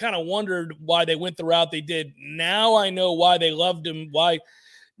 Tom. And I kind of wondered why they went the route they did. Now I know why they loved him, why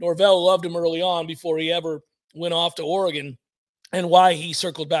Norvell loved him early on before he ever went off to Oregon, and why he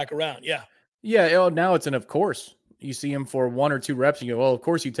circled back around. Yeah. Yeah. Now it's an of course. You see him for 1 or 2 reps, and you go, well, of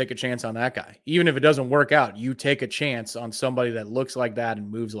course you take a chance on that guy. Even if it doesn't work out, you take a chance on somebody that looks like that and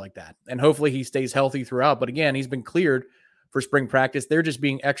moves like that. And hopefully he stays healthy throughout. But again, he's been cleared for spring practice. They're just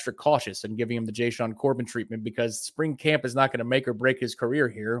being extra cautious and giving him the Ja'Shawn Corbin treatment because spring camp is not going to make or break his career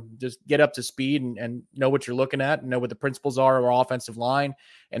here. Just get up to speed and know what you're looking at and know what the principles are of our offensive line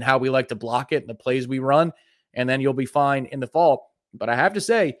and how we like to block it and the plays we run. And then you'll be fine in the fall. But I have to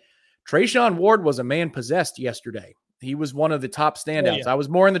say, Trayshawn Ward was a man possessed yesterday. He was one of the top standouts. Yeah. I was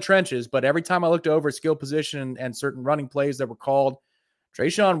more in the trenches, but every time I looked over skill position and certain running plays that were called,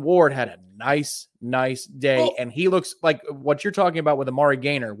 Trayshawn Ward had a nice day. And he looks like what you're talking about with Amari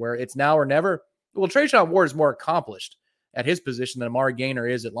Gaynor, where it's now or never. Well, Trayshawn Ward is more accomplished at his position than Amari Gaynor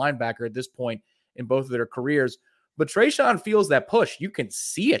is at linebacker at this point in both of their careers. But Trayshawn feels that push. You can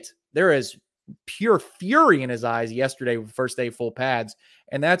see it. There is pure fury in his eyes yesterday with first day full pads.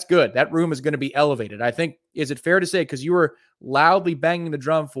 And that's good. That room is going to be elevated. I think, is it fair to say, because you were loudly banging the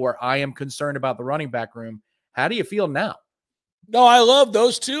drum for, I am concerned about the running back room. How do you feel now? No, I love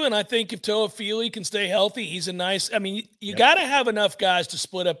those two. And I think if Toa Feely can stay healthy, he's a nice, you got to have enough guys to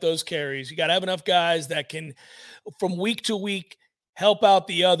split up those carries. You got to have enough guys that can, from week to week, help out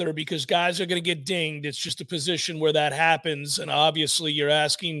the other, because guys are going to get dinged. It's just a position where that happens. And obviously you're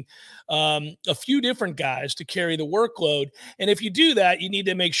asking a few different guys to carry the workload. And if you do that, you need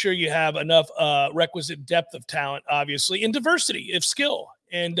to make sure you have enough requisite depth of talent, obviously, and diversity of skill.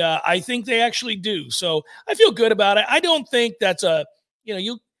 And I think they actually do. So I feel good about it. I don't think that's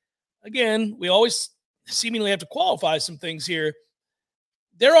we always seemingly have to qualify some things here.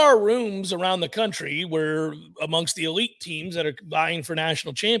 There are rooms around the country where amongst the elite teams that are vying for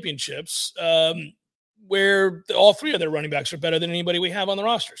national championships, where all 3 of their running backs are better than anybody we have on the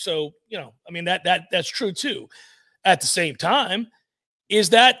roster. So, that's true too. At the same time, is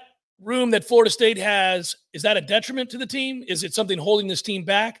that room that Florida State has, is that a detriment to the team? Is it something holding this team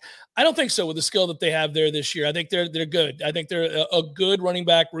back? I don't think so with the skill that they have there this year. I think they're good. I think they're a good running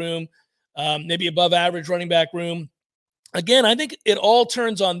back room, maybe above average running back room. Again, I think it all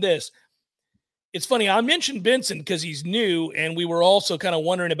turns on this. It's funny, I mentioned Benson because he's new, and we were also kind of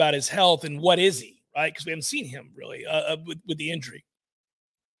wondering about his health and what is he? right? Because we haven't seen him really with the injury.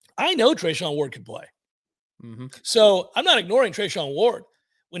 I know Trayshawn Ward can play. Mm-hmm. So I'm not ignoring Trayshawn Ward.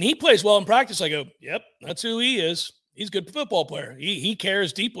 When he plays well in practice, I go, yep, that's who he is. He's a good football player. He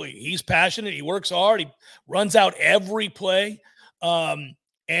cares deeply. He's passionate. He works hard. He runs out every play.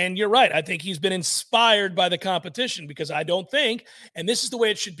 And you're right. I think he's been inspired by the competition, because I don't think, and this is the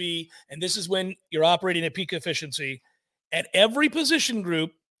way it should be, and this is when you're operating at peak efficiency, at every position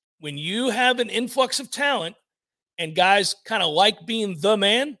group, when you have an influx of talent and guys kind of like being the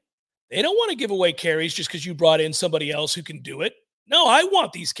man, they don't want to give away carries just because you brought in somebody else who can do it. No, I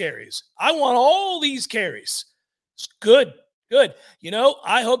want these carries. I want all these carries. It's good.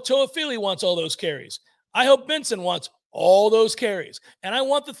 I hope Toafili wants all those carries. I hope Benson wants all those carries. And I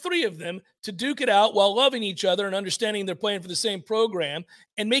want the three of them to duke it out while loving each other and understanding they're playing for the same program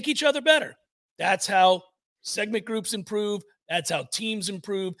and make each other better. That's how segment groups improve. That's how teams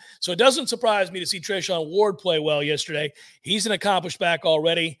improve. So it doesn't surprise me to see Trayshawn Ward play well yesterday. He's an accomplished back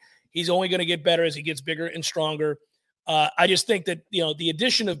already. He's only going to get better as he gets bigger and stronger. I just think that, the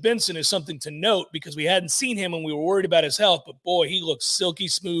addition of Benson is something to note, because we hadn't seen him and we were worried about his health, but boy, he looks silky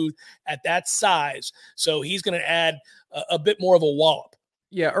smooth at that size. So he's going to add a bit more of a wallop.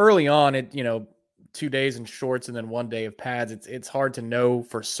 Yeah. Early on, 2 days in shorts and then 1 day of pads, it's hard to know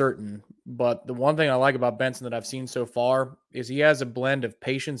for certain. But the one thing I like about Benson that I've seen so far is he has a blend of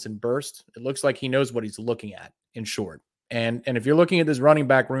patience and burst. It looks like he knows what he's looking at, in short. And if you're looking at this running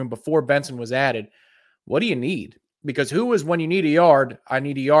back room before Benson was added, what do you need? Because who was, when you need a yard, I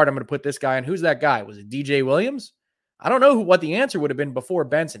need a yard, I'm going to put this guy in. Who's that guy? Was it DJ Williams? I don't know what the answer would have been before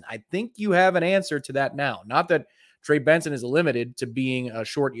Benson. I think you have an answer to that now. Not that Trey Benson is limited to being a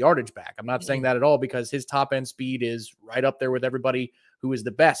short yardage back. I'm not saying that at all, because his top end speed is right up there with everybody who is the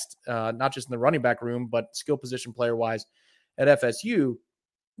best, not just in the running back room, but skill position player wise at FSU.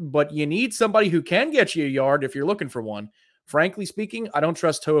 But you need somebody who can get you a yard if you're looking for one. Frankly speaking, I don't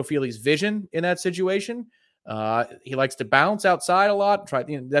trust Toafili's vision in that situation. He likes to bounce outside a lot.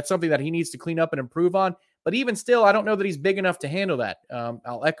 That's something that he needs to clean up and improve on. But even still, I don't know that he's big enough to handle that.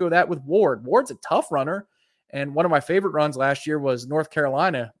 I'll echo that with Ward. Ward's a tough runner. And one of my favorite runs last year was North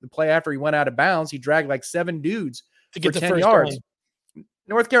Carolina. The play after he went out of bounds, he dragged like 7 dudes to get 10 yards.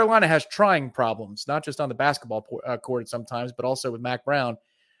 North Carolina has trying problems, not just on the basketball court sometimes, but also with Mac Brown.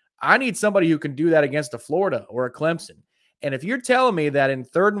 I need somebody who can do that against a Florida or a Clemson. And if you're telling me that in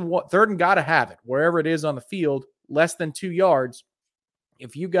third and gotta have it, wherever it is on the field, less than 2 yards,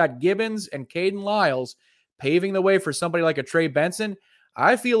 if you got Gibbons and Caden Lyles paving the way for somebody like a Trey Benson,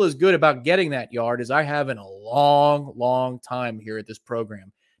 I feel as good about getting that yard as I have in a long, long time here at this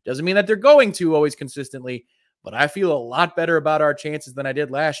program. Doesn't mean that they're going to always consistently, but I feel a lot better about our chances than I did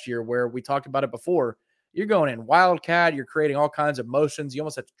last year, where we talked about it before. You're going in wildcat, you're creating all kinds of motions. You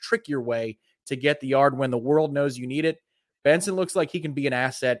almost have to trick your way to get the yard when the world knows you need it. Benson looks like he can be an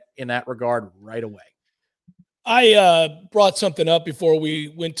asset in that regard right away. I brought something up before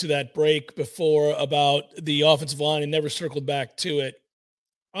we went to that break before about the offensive line and never circled back to it.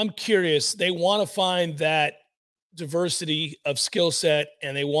 I'm curious. They want to find that diversity of skill set,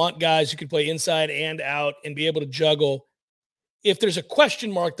 and they want guys who can play inside and out and be able to juggle. If there's a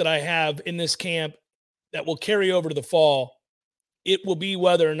question mark that I have in this camp that will carry over to the fall, it will be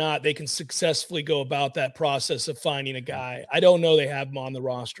whether or not they can successfully go about that process of finding a guy. I don't know they have him on the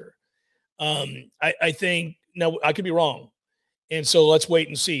roster. I think, no, I could be wrong. And so let's wait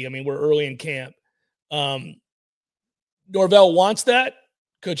and see. I mean, we're early in camp. Norvell wants that.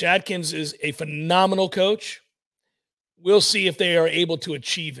 Coach Atkins is a phenomenal coach. We'll see if they are able to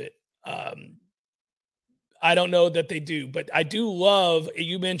achieve it. I don't know that they do, but I do love,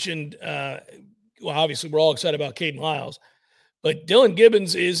 you mentioned, well, obviously we're all excited about Caden Lyles, but Dylan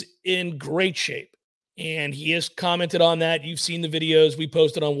Gibbons is in great shape, and he has commented on that. You've seen the videos we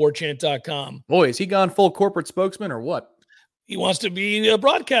posted on warchant.com. Boy, has he gone full corporate spokesman or what? He wants to be a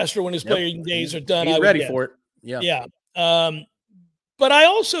broadcaster when his playing days are done. He's ready for it. Yeah. But I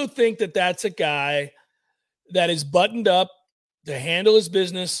also think that that's a guy that is buttoned up to handle his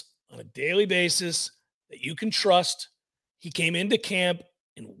business on a daily basis, that you can trust. He came into camp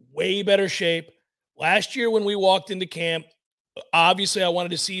in way better shape. Last year when we walked into camp, obviously I wanted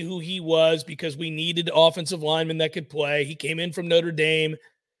to see who he was because we needed offensive linemen that could play. He came in from Notre Dame.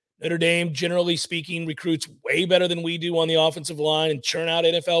 Notre Dame, generally speaking, recruits way better than we do on the offensive line and churn out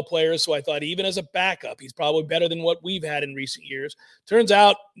NFL players. So I thought even as a backup, he's probably better than what we've had in recent years. Turns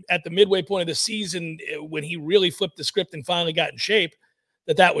out at the midway point of the season, when he really flipped the script and finally got in shape,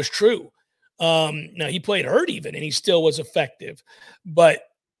 that was true. Now he played hurt even, and he still was effective. But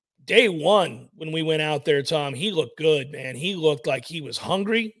day one, when we went out there, Tom, he looked good, man. He looked like he was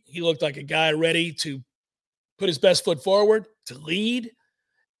hungry. He looked like a guy ready to put his best foot forward, to lead.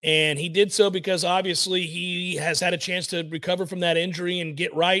 And he did so because obviously he has had a chance to recover from that injury and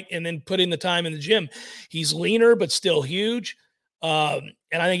get right and then put in the time in the gym. He's leaner, but still huge. And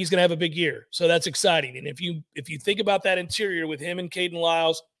I think he's going to have a big year. So that's exciting. And if you think about that interior with him and Caden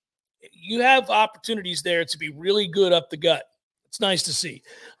Lyles, you have opportunities there to be really good up the gut. It's nice to see.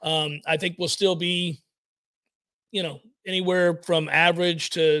 I think we'll still be, anywhere from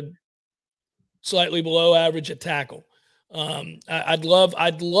average to slightly below average at tackle. I'd love,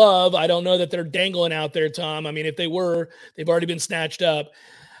 I don't know that they're dangling out there, Tom. I mean, if they were, they've already been snatched up.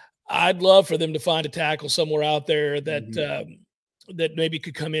 I'd love for them to find a tackle somewhere out there that, that maybe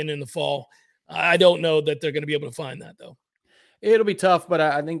could come in the fall. I don't know that they're going to be able to find that though. It'll be tough, but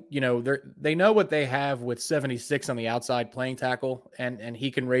I think, they know what they have with 76 on the outside playing tackle, and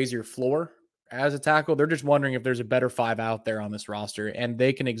he can raise your floor as a tackle. They're just wondering if there's a better 5 out there on this roster, and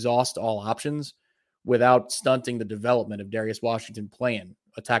they can exhaust all options without stunting the development of Darius Washington playing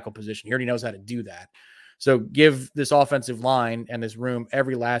a tackle position. He already knows how to do that. So give this offensive line and this room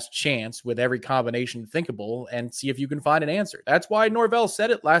every last chance with every combination thinkable and see if you can find an answer. That's why Norvell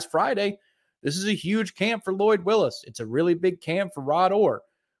said it last Friday. This is a huge camp for Lloyd Willis. It's a really big camp for Rod Orr.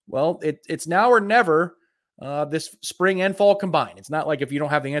 Well, it's now or never this spring and fall combined. It's not like if you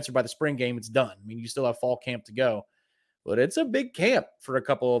don't have the answer by the spring game, it's done. I mean, you still have fall camp to go. But it's a big camp for a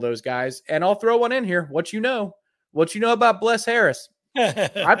couple of those guys. And I'll throw one in here. What you know about Bless Harris.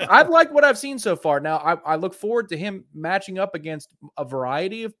 I've liked what I've seen so far. Now, I look forward to him matching up against a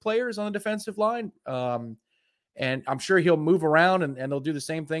variety of players on the defensive line. And I'm sure he'll move around and they'll do the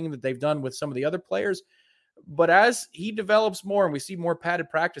same thing that they've done with some of the other players. But as he develops more and we see more padded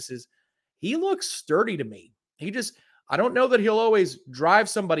practices, he looks sturdy to me. I don't know that he'll always drive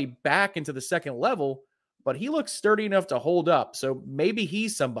somebody back into the second level, but he looks sturdy enough to hold up. So maybe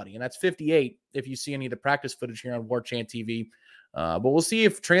he's somebody, and that's 58 if you see any of the practice footage here on War Chant TV. But we'll see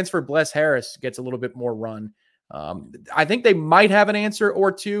if transfer Bless Harris gets a little bit more run. I think they might have an answer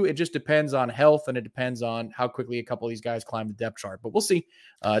or two. It just depends on health, and it depends on how quickly a couple of these guys climb the depth chart. But we'll see.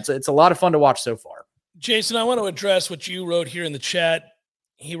 It's a lot of fun to watch so far. Jason, I want to address what you wrote here in the chat.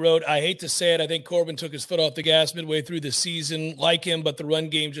 He wrote, I hate to say it, I think Corbin took his foot off the gas midway through the season, like him, but the run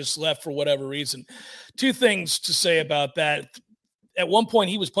game just left for whatever reason. 2 things to say about that. At one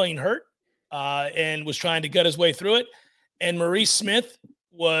point, he was playing hurt and was trying to gut his way through it. And Maurice Smith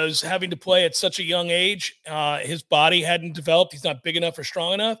was having to play at such a young age. His body hadn't developed. He's not big enough or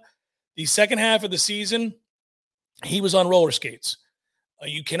strong enough. The second half of the season, he was on roller skates.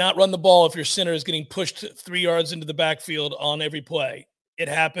 You cannot run the ball if your center is getting pushed 3 yards into the backfield on every play. It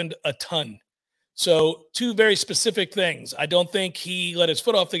happened a ton. So 2 very specific things. I don't think he let his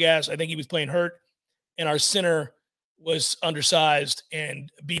foot off the gas. I think he was playing hurt, and our center was undersized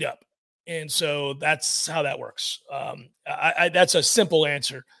and beat up. And so that's how that works. That's a simple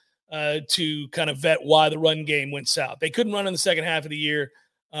answer to kind of vet why the run game went south. They couldn't run in the second half of the year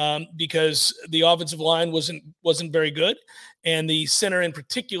because the offensive line wasn't very good, and the center in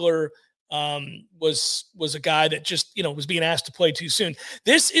particular was a guy that just was being asked to play too soon.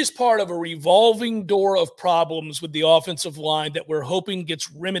 This is part of a revolving door of problems with the offensive line that we're hoping gets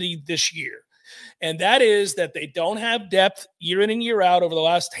remedied this year. And that is that they don't have depth year in and year out over the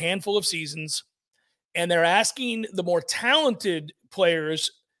last handful of seasons. And they're asking the more talented players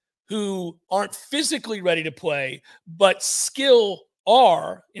who aren't physically ready to play, but skill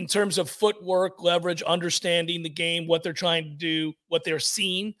are in terms of footwork, leverage, understanding the game, what they're trying to do, what they're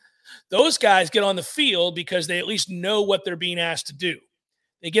seeing. Those guys get on the field because they at least know what they're being asked to do.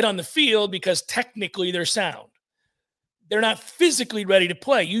 They get on the field because technically they're sound. They're not physically ready to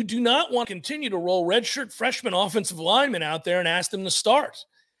play. You do not want to continue to roll redshirt freshman offensive linemen out there and ask them to start.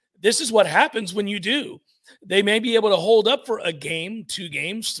 This is what happens when you do. They may be able to hold up for a game, 2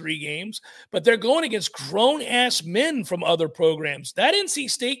 games, 3 games, but they're going against grown-ass men from other programs. That NC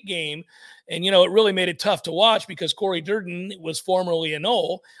State game, and, it really made it tough to watch because Corey Durden was formerly a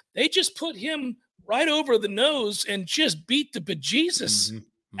Knoll. They just put him right over the nose and just beat the bejesus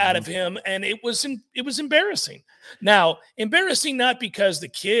out of him, and it was embarrassing. Now, embarrassing not because the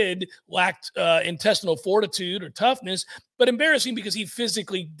kid lacked intestinal fortitude or toughness, but embarrassing because he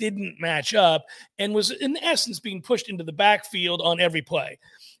physically didn't match up and was, in essence, being pushed into the backfield on every play.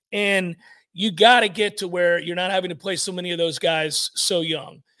 And you got to get to where you're not having to play so many of those guys so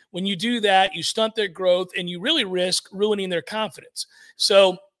young. When you do that, you stunt their growth and you really risk ruining their confidence.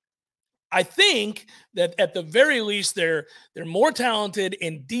 So I think that at the very least, they're more talented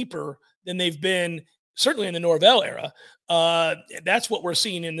and deeper than they've been, certainly in the Norvell era. That's what we're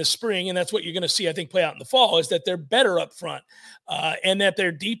seeing in the spring, and that's what you're going to see, I think, play out in the fall, is that they're better up front, and that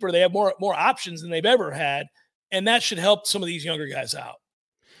they're deeper. They have more options than they've ever had, and that should help some of these younger guys out.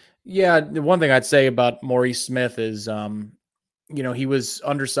 Yeah, the one thing I'd say about Maurice Smith is, he was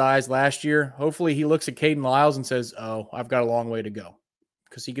undersized last year. Hopefully he looks at Caden Lyles and says, oh, I've got a long way to go,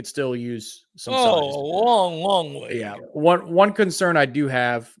 because he could still use some size. A long way. Yeah. One concern I do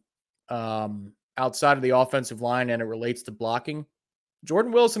have outside of the offensive line, and it relates to blocking.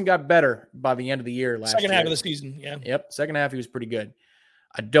 Jordan Wilson got better by the end of the year last year. Second half of the season, yeah. Yep, second half he was pretty good.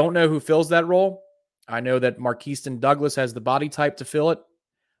 I don't know who fills that role. I know that Marquiston Douglas has the body type to fill it,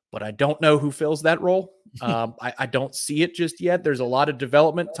 but I don't know who fills that role. I don't see it just yet. There's a lot of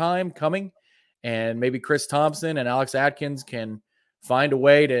development time coming, and maybe Chris Thompson and Alex Atkins can find a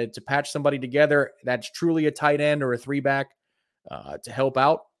way to patch somebody together that's truly a tight end or a 3-back to help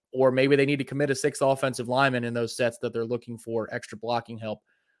out. Or maybe they need to commit a 6th offensive lineman in those sets that they're looking for extra blocking help.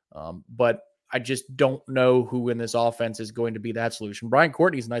 But I just don't know who in this offense is going to be that solution. Brian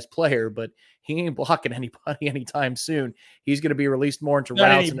Courtney's a nice player, but he ain't blocking anybody anytime soon. He's going to be released more into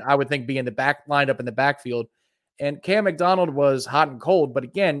routes, and I would think be in the back, lined up in the backfield. And Cam McDonald was hot and cold, but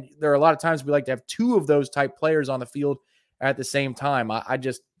again, there are a lot of times we like to have 2 of those type players on the field at the same time.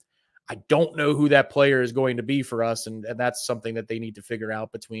 I don't know who that player is going to be for us, and that's something that they need to figure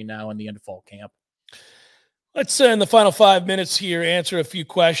out between now and the end of fall camp. Let's, in the final 5 minutes here, answer a few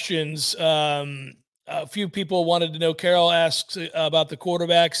questions. A few people wanted to know, Carol asks about the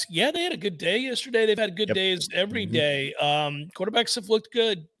quarterbacks. Yeah, they had a good day yesterday. They've had good days every day. Quarterbacks have looked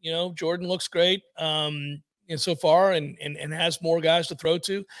good. Jordan looks great and so far and has more guys to throw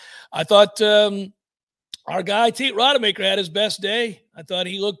to. I thought our guy, Tate Rodemaker, had his best day. I thought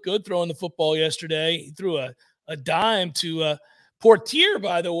he looked good throwing the football yesterday. He threw a dime to Portier,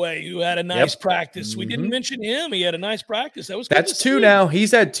 by the way, who had a nice practice. We didn't mention him. He had a nice practice. That's 2 now.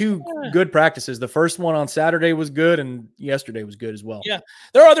 He's had 2 good practices. The first one on Saturday was good, and yesterday was good as well. Yeah,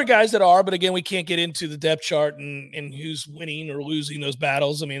 there are other guys that are, but again, we can't get into the depth chart and who's winning or losing those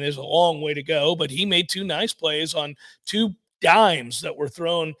battles. I mean, there's a long way to go, but he made 2 nice plays on 2 dimes that were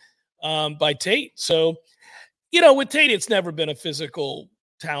thrown by Tate. So, with Tate, it's never been a physical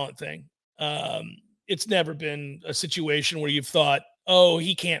talent thing. It's never been a situation where you've thought, oh,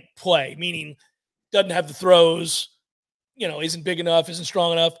 he can't play, meaning doesn't have the throws, isn't big enough, isn't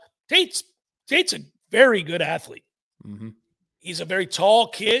strong enough. Tate's a very good athlete. He's a very tall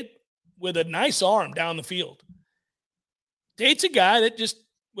kid with a nice arm down the field. Tate's a guy that just,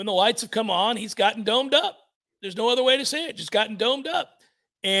 when the lights have come on, he's gotten domed up. There's no other way to say it, just gotten domed up.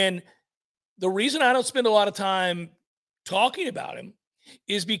 And the reason I don't spend a lot of time talking about him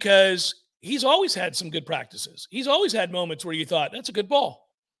is because he's always had some good practices. He's always had moments where you thought, that's a good ball.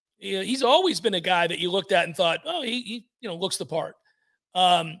 He's always been a guy that you looked at and thought, oh, he looks the part.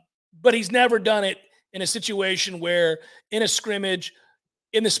 But he's never done it in a situation where in a scrimmage,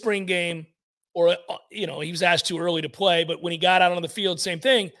 in the spring game, or, he was asked too early to play, but when he got out on the field, same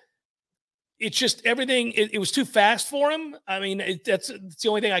thing. It's just everything. It was too fast for him. I mean, that's the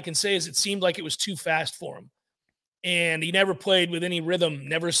only thing I can say is it seemed like it was too fast for him. And he never played with any rhythm,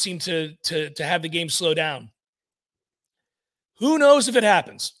 never seemed to have the game slow down. Who knows if it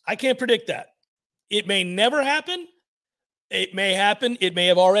happens? I can't predict that. It may never happen. It may happen. It may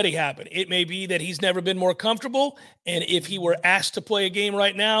have already happened. It may be that he's never been more comfortable, and if he were asked to play a game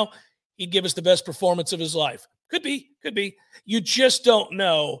right now, he'd give us the best performance of his life. Could be. You just don't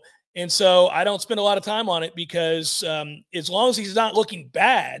know. And so I don't spend a lot of time on it because as long as he's not looking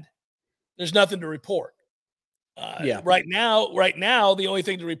bad, there's nothing to report. Right now, the only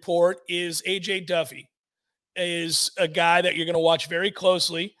thing to report is AJ Duffy is a guy that you're going to watch very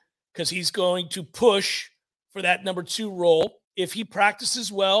closely because he's going to push for that number 2 role. If he practices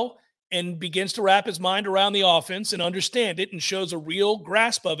well and begins to wrap his mind around the offense and understand it and shows a real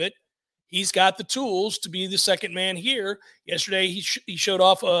grasp of it, he's got the tools to be the second man here. Yesterday, he showed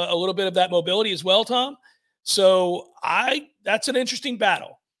off a little bit of that mobility as well, Tom. So that's an interesting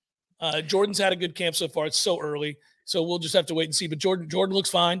battle. Jordan's had a good camp so far. It's so early, so we'll just have to wait and see. But Jordan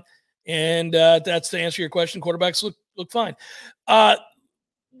looks fine, and that's to answer your question. Quarterbacks look fine.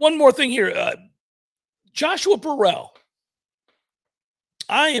 One more thing here. Joshua Burrell.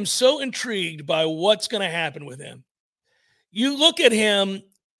 I am so intrigued by what's going to happen with him. You look at him,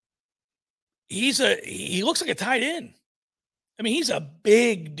 he looks like a tight end. I mean, he's a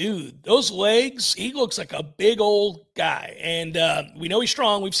big dude. Those legs, he looks like a big old guy. And we know he's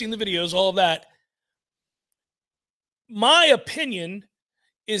strong. We've seen the videos, all of that. My opinion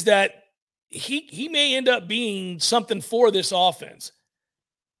is that he may end up being something for this offense.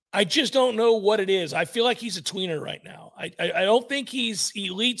 I just don't know what it is. I feel like he's a tweener right now. I don't think he's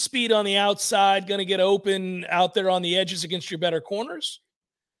elite speed on the outside, going to get open out there on the edges against your better corners.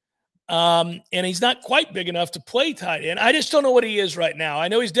 And he's not quite big enough to play tight end. I just don't know what he is right now. I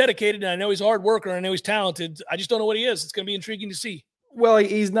know he's dedicated, and I know he's a hard worker, and I know he's talented. I just don't know what he is. It's going to be intriguing to see. Well,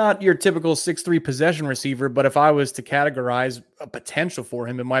 he's not your typical 6'3" possession receiver, but if I was to categorize a potential for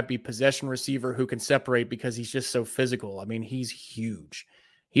him, it might be possession receiver who can separate because he's just so physical. I mean, he's huge.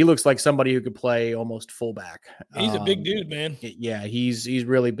 He looks like somebody who could play almost fullback. He's a big dude, man. Yeah, he's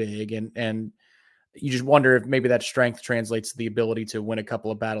really big, and you just wonder if maybe that strength translates to the ability to win a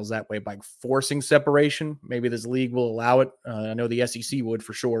couple of battles that way by forcing separation. Maybe this league will allow it. I know the SEC would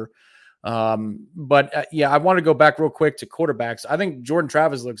for sure. But I want to go back real quick to quarterbacks. I think Jordan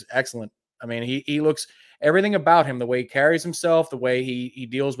Travis looks excellent. I mean, he looks everything about him, the way he carries himself, the way he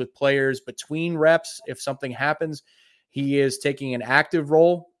deals with players between reps. If something happens, he is taking an active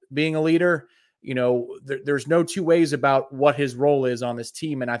role being a leader. You know, there's no two ways about what his role is on this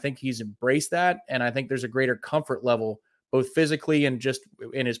team. And I think he's embraced that. And I think there's a greater comfort level, both physically and just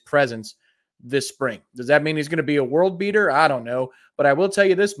in his presence this spring. Does that mean he's going to be a world beater? I don't know. But I will tell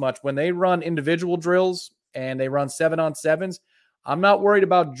you this much. When they run individual drills and they run 7-on-7s, I'm not worried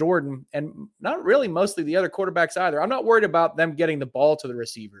about Jordan, and not really mostly the other quarterbacks either. I'm not worried about them getting the ball to the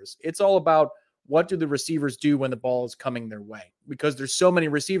receivers. It's all about what do the receivers do when the ball is coming their way? Because there's so many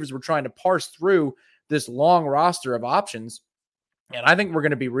receivers we're trying to parse through this long roster of options. And I think we're going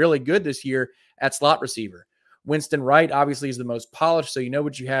to be really good this year at slot receiver. Winston Wright obviously is the most polished, so you know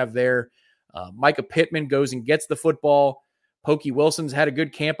what you have there. Micah Pittman goes and gets the football. Pokey Wilson's had a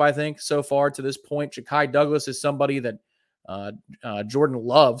good camp, I think, so far to this point. Ja'Kai Douglas is somebody that Jordan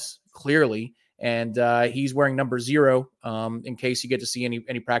loves, clearly. And he's wearing number 0 in case you get to see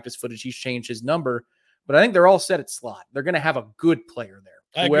any practice footage. He's changed his number. But I think they're all set at slot. They're going to have a good player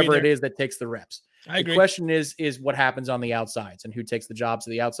there, whoever it is that takes the reps. The question is what happens on the outsides and who takes the jobs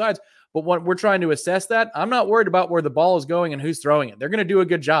of the outsides. But when we're trying to assess that, I'm not worried about where the ball is going and who's throwing it. They're going to do a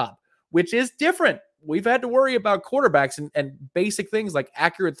good job, which is different. We've had to worry about quarterbacks and basic things like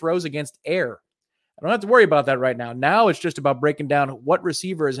accurate throws against air. I don't have to worry about that right now. Now it's just about breaking down what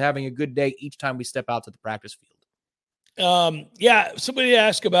receiver is having a good day each time we step out to the practice field. Somebody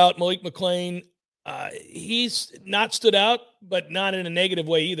asked about Malik McClain. He's not stood out, but not in a negative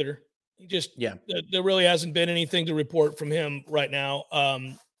way either. There really hasn't been anything to report from him right now.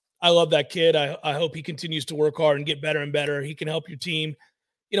 I love that kid. I hope he continues to work hard and get better and better. He can help your team.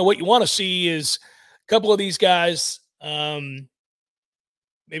 You know, what you want to see is a couple of these guys, maybe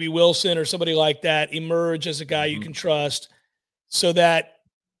Wilson or somebody like that, emerge as a guy you can trust, so that,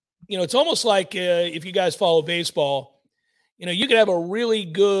 you know, it's almost like if you guys follow baseball, you know, you could have a really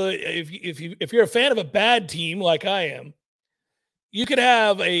good, if you're a fan of a bad team like I am, you could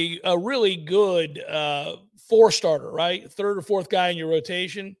have a really good 4-starter, right? 3rd or 4th guy in your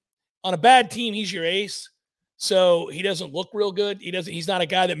rotation. On a bad team, he's your ace. So he doesn't look real good. He's not a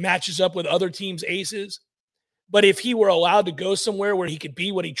guy that matches up with other teams' aces. But if he were allowed to go somewhere where he could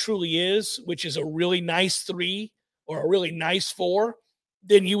be what he truly is, which is a really nice 3 or a really nice 4,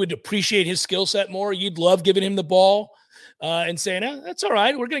 then you would appreciate his skill set more. You'd love giving him the ball and saying, that's all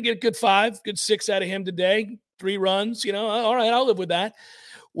right. We're going to get a good 5, good 6 out of him today. 3 runs, you know, all right, I'll live with that.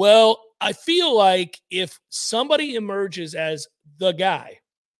 Well, I feel like if somebody emerges as the guy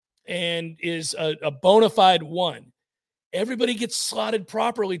and is a bona fide 1, everybody gets slotted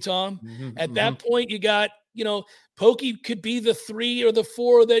properly, Tom. At that point, you got, you know, Pokey could be the 3 or the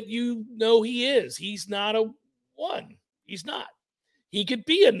 4 that you know he is. He's not a 1. He's not. He could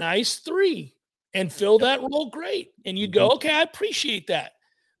be a nice 3 and fill that role great. And you'd go, okay, I appreciate that.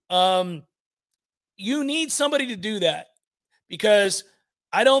 You need somebody to do that, because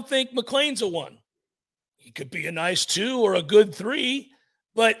I don't think McClain's a 1. He could be a nice 2 or a good 3,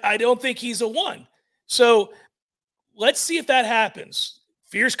 but I don't think he's a 1. So let's see if that happens.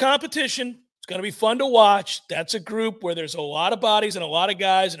 Fierce competition. It's going to be fun to watch. That's a group where there's a lot of bodies and a lot of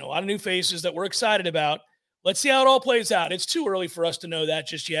guys and a lot of new faces that we're excited about. Let's see how it all plays out. It's too early for us to know that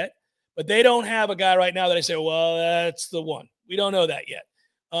just yet, but they don't have a guy right now that I say, well, that's the 1. We don't know that yet.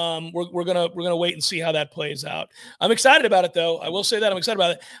 We're gonna wait and see how that plays out. I'm excited about it, though. I will say that I'm excited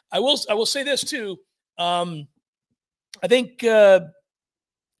about it. I will say this too. I think I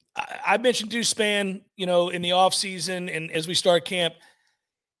mentioned Deuce Spann, you know, in the offseason and as we start camp.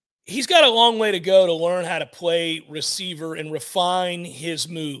 He's got a long way to go to learn how to play receiver and refine his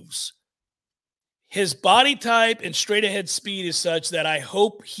moves. His body type and straight ahead speed is such that I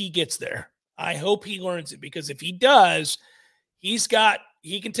hope he gets there. I hope he learns it, because if he does, he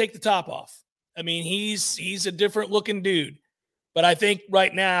can take the top off. I mean, he's a different looking dude. But I think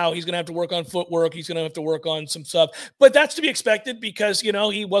right now he's going to have to work on footwork. He's going to have to work on some stuff. But that's to be expected because,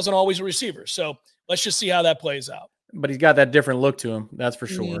 he wasn't always a receiver. So let's just see how that plays out. But he's got that different look to him, that's for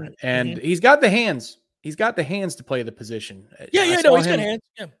sure. And he's got the hands. He's got the hands to play the position. He's got hands.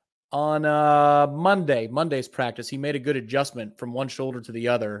 Yeah. On Monday's practice, he made a good adjustment from one shoulder to the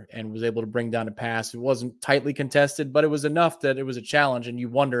other and was able to bring down a pass. It wasn't tightly contested, but it was enough that it was a challenge. And you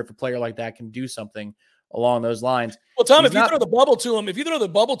wonder if a player like that can do something along those lines. Well, Tom, if you throw the bubble to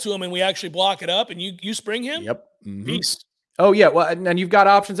him and we actually block it up and you spring him, yep, peace. Oh yeah, well, and you've got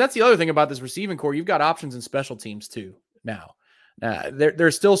options. That's the other thing about this receiving core. You've got options in special teams too now.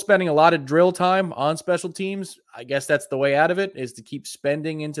 They're still spending a lot of drill time on special teams. I guess that's the way out of it, is to keep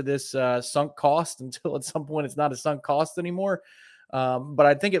spending into this sunk cost until at some point it's not a sunk cost anymore. But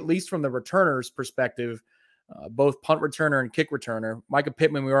I think at least from the returner's perspective, both punt returner and kick returner, Micah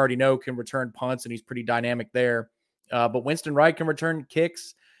Pittman, we already know, can return punts, and he's pretty dynamic there. But Winston Wright can return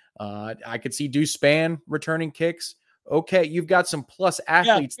kicks. I could see Deuce Spann returning kicks. Okay, you've got some plus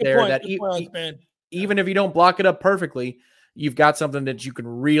athletes there that even if you don't block it up perfectly, you've got something that you can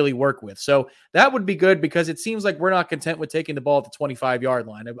really work with. So that would be good, because it seems like we're not content with taking the ball at the 25-yard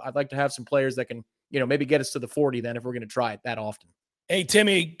line. I'd like to have some players that can, maybe get us to the 40 then if we're going to try it that often. Hey,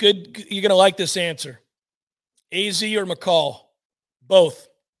 Timmy, good. You're going to like this answer. AZ or McCall? Both.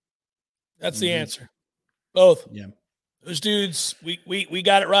 That's the answer. Both. Yeah. Those dudes, we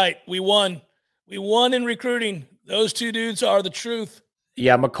got it right. We won. We won in recruiting. Those two dudes are the truth.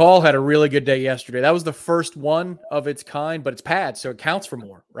 Yeah, McCall had a really good day yesterday. That was the first one of its kind, but it's pads, so it counts for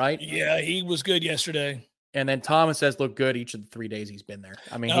more, right? Yeah, he was good yesterday. And then Thomas has looked good each of the 3 days he's been there.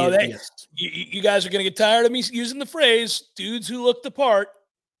 I mean, you guys are going to get tired of me using the phrase, dudes who look the part.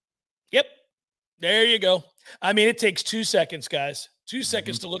 Yep, there you go. I mean, it takes 2 seconds, guys. 2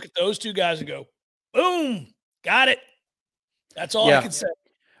 seconds to look at those two guys and go, boom, got it. That's all I can say.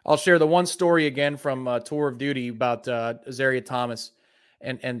 I'll share the one story again from Tour of Duty about Azaria Thomas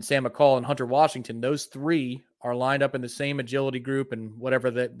and Sam McCall and Hunter Washington. Those three are lined up in the same agility group and whatever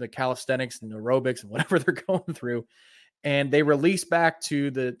the calisthenics and aerobics and whatever they're going through. And they release back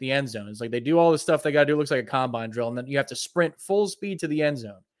to the end zone. It's like they do all the stuff they got to do. It looks like a combine drill. And then you have to sprint full speed to the end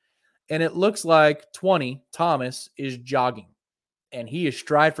zone. And it looks like 20, Thomas, is jogging. And he is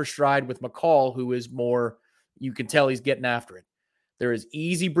stride for stride with McCall, who is more, you can tell he's getting after it. There is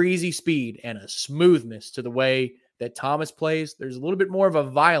easy breezy speed and a smoothness to the way that Thomas plays. There's a little bit more of a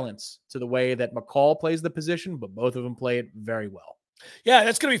violence to the way that McCall plays the position, but both of them play it very well. Yeah,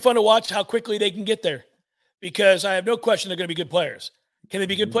 that's going to be fun to watch how quickly they can get there, because I have no question they're going to be good players. Can they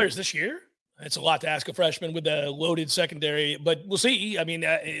be good players this year? It's a lot to ask a freshman with a loaded secondary, but we'll see. I mean,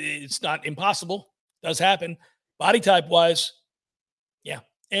 it's not impossible. It does happen. Body type wise, yeah.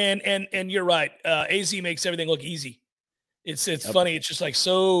 And you're right. AZ makes everything look easy. It's funny. It's just like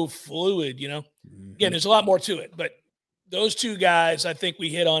so fluid, Again, there's a lot more to it, but those two guys, I think we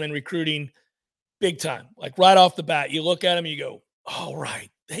hit on in recruiting big time. Like right off the bat, you look at them and you go, all right,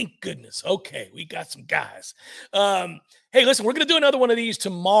 thank goodness. Okay, we got some guys. Hey, listen, we're going to do another one of these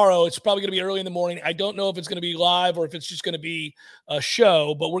tomorrow. It's probably going to be early in the morning. I don't know if it's going to be live or if it's just going to be a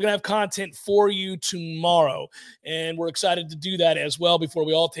show, but we're going to have content for you tomorrow. And we're excited to do that as well before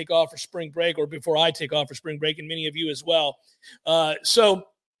we all take off for spring break, or before I take off for spring break, and many of you as well. So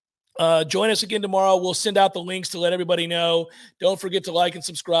join us again tomorrow. We'll send out the links to let everybody know. Don't forget to like and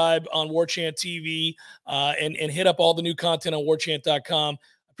subscribe on WarChant TV and hit up all the new content on warchant.com.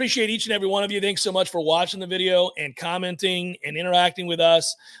 Appreciate each and every one of you. Thanks so much for watching the video and commenting and interacting with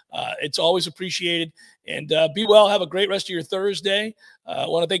us. It's always appreciated. And be well. Have a great rest of your Thursday. I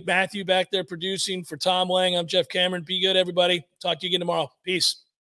want to thank Matthew back there producing. For Tom Lang, I'm Jeff Cameron. Be good, everybody. Talk to you again tomorrow. Peace.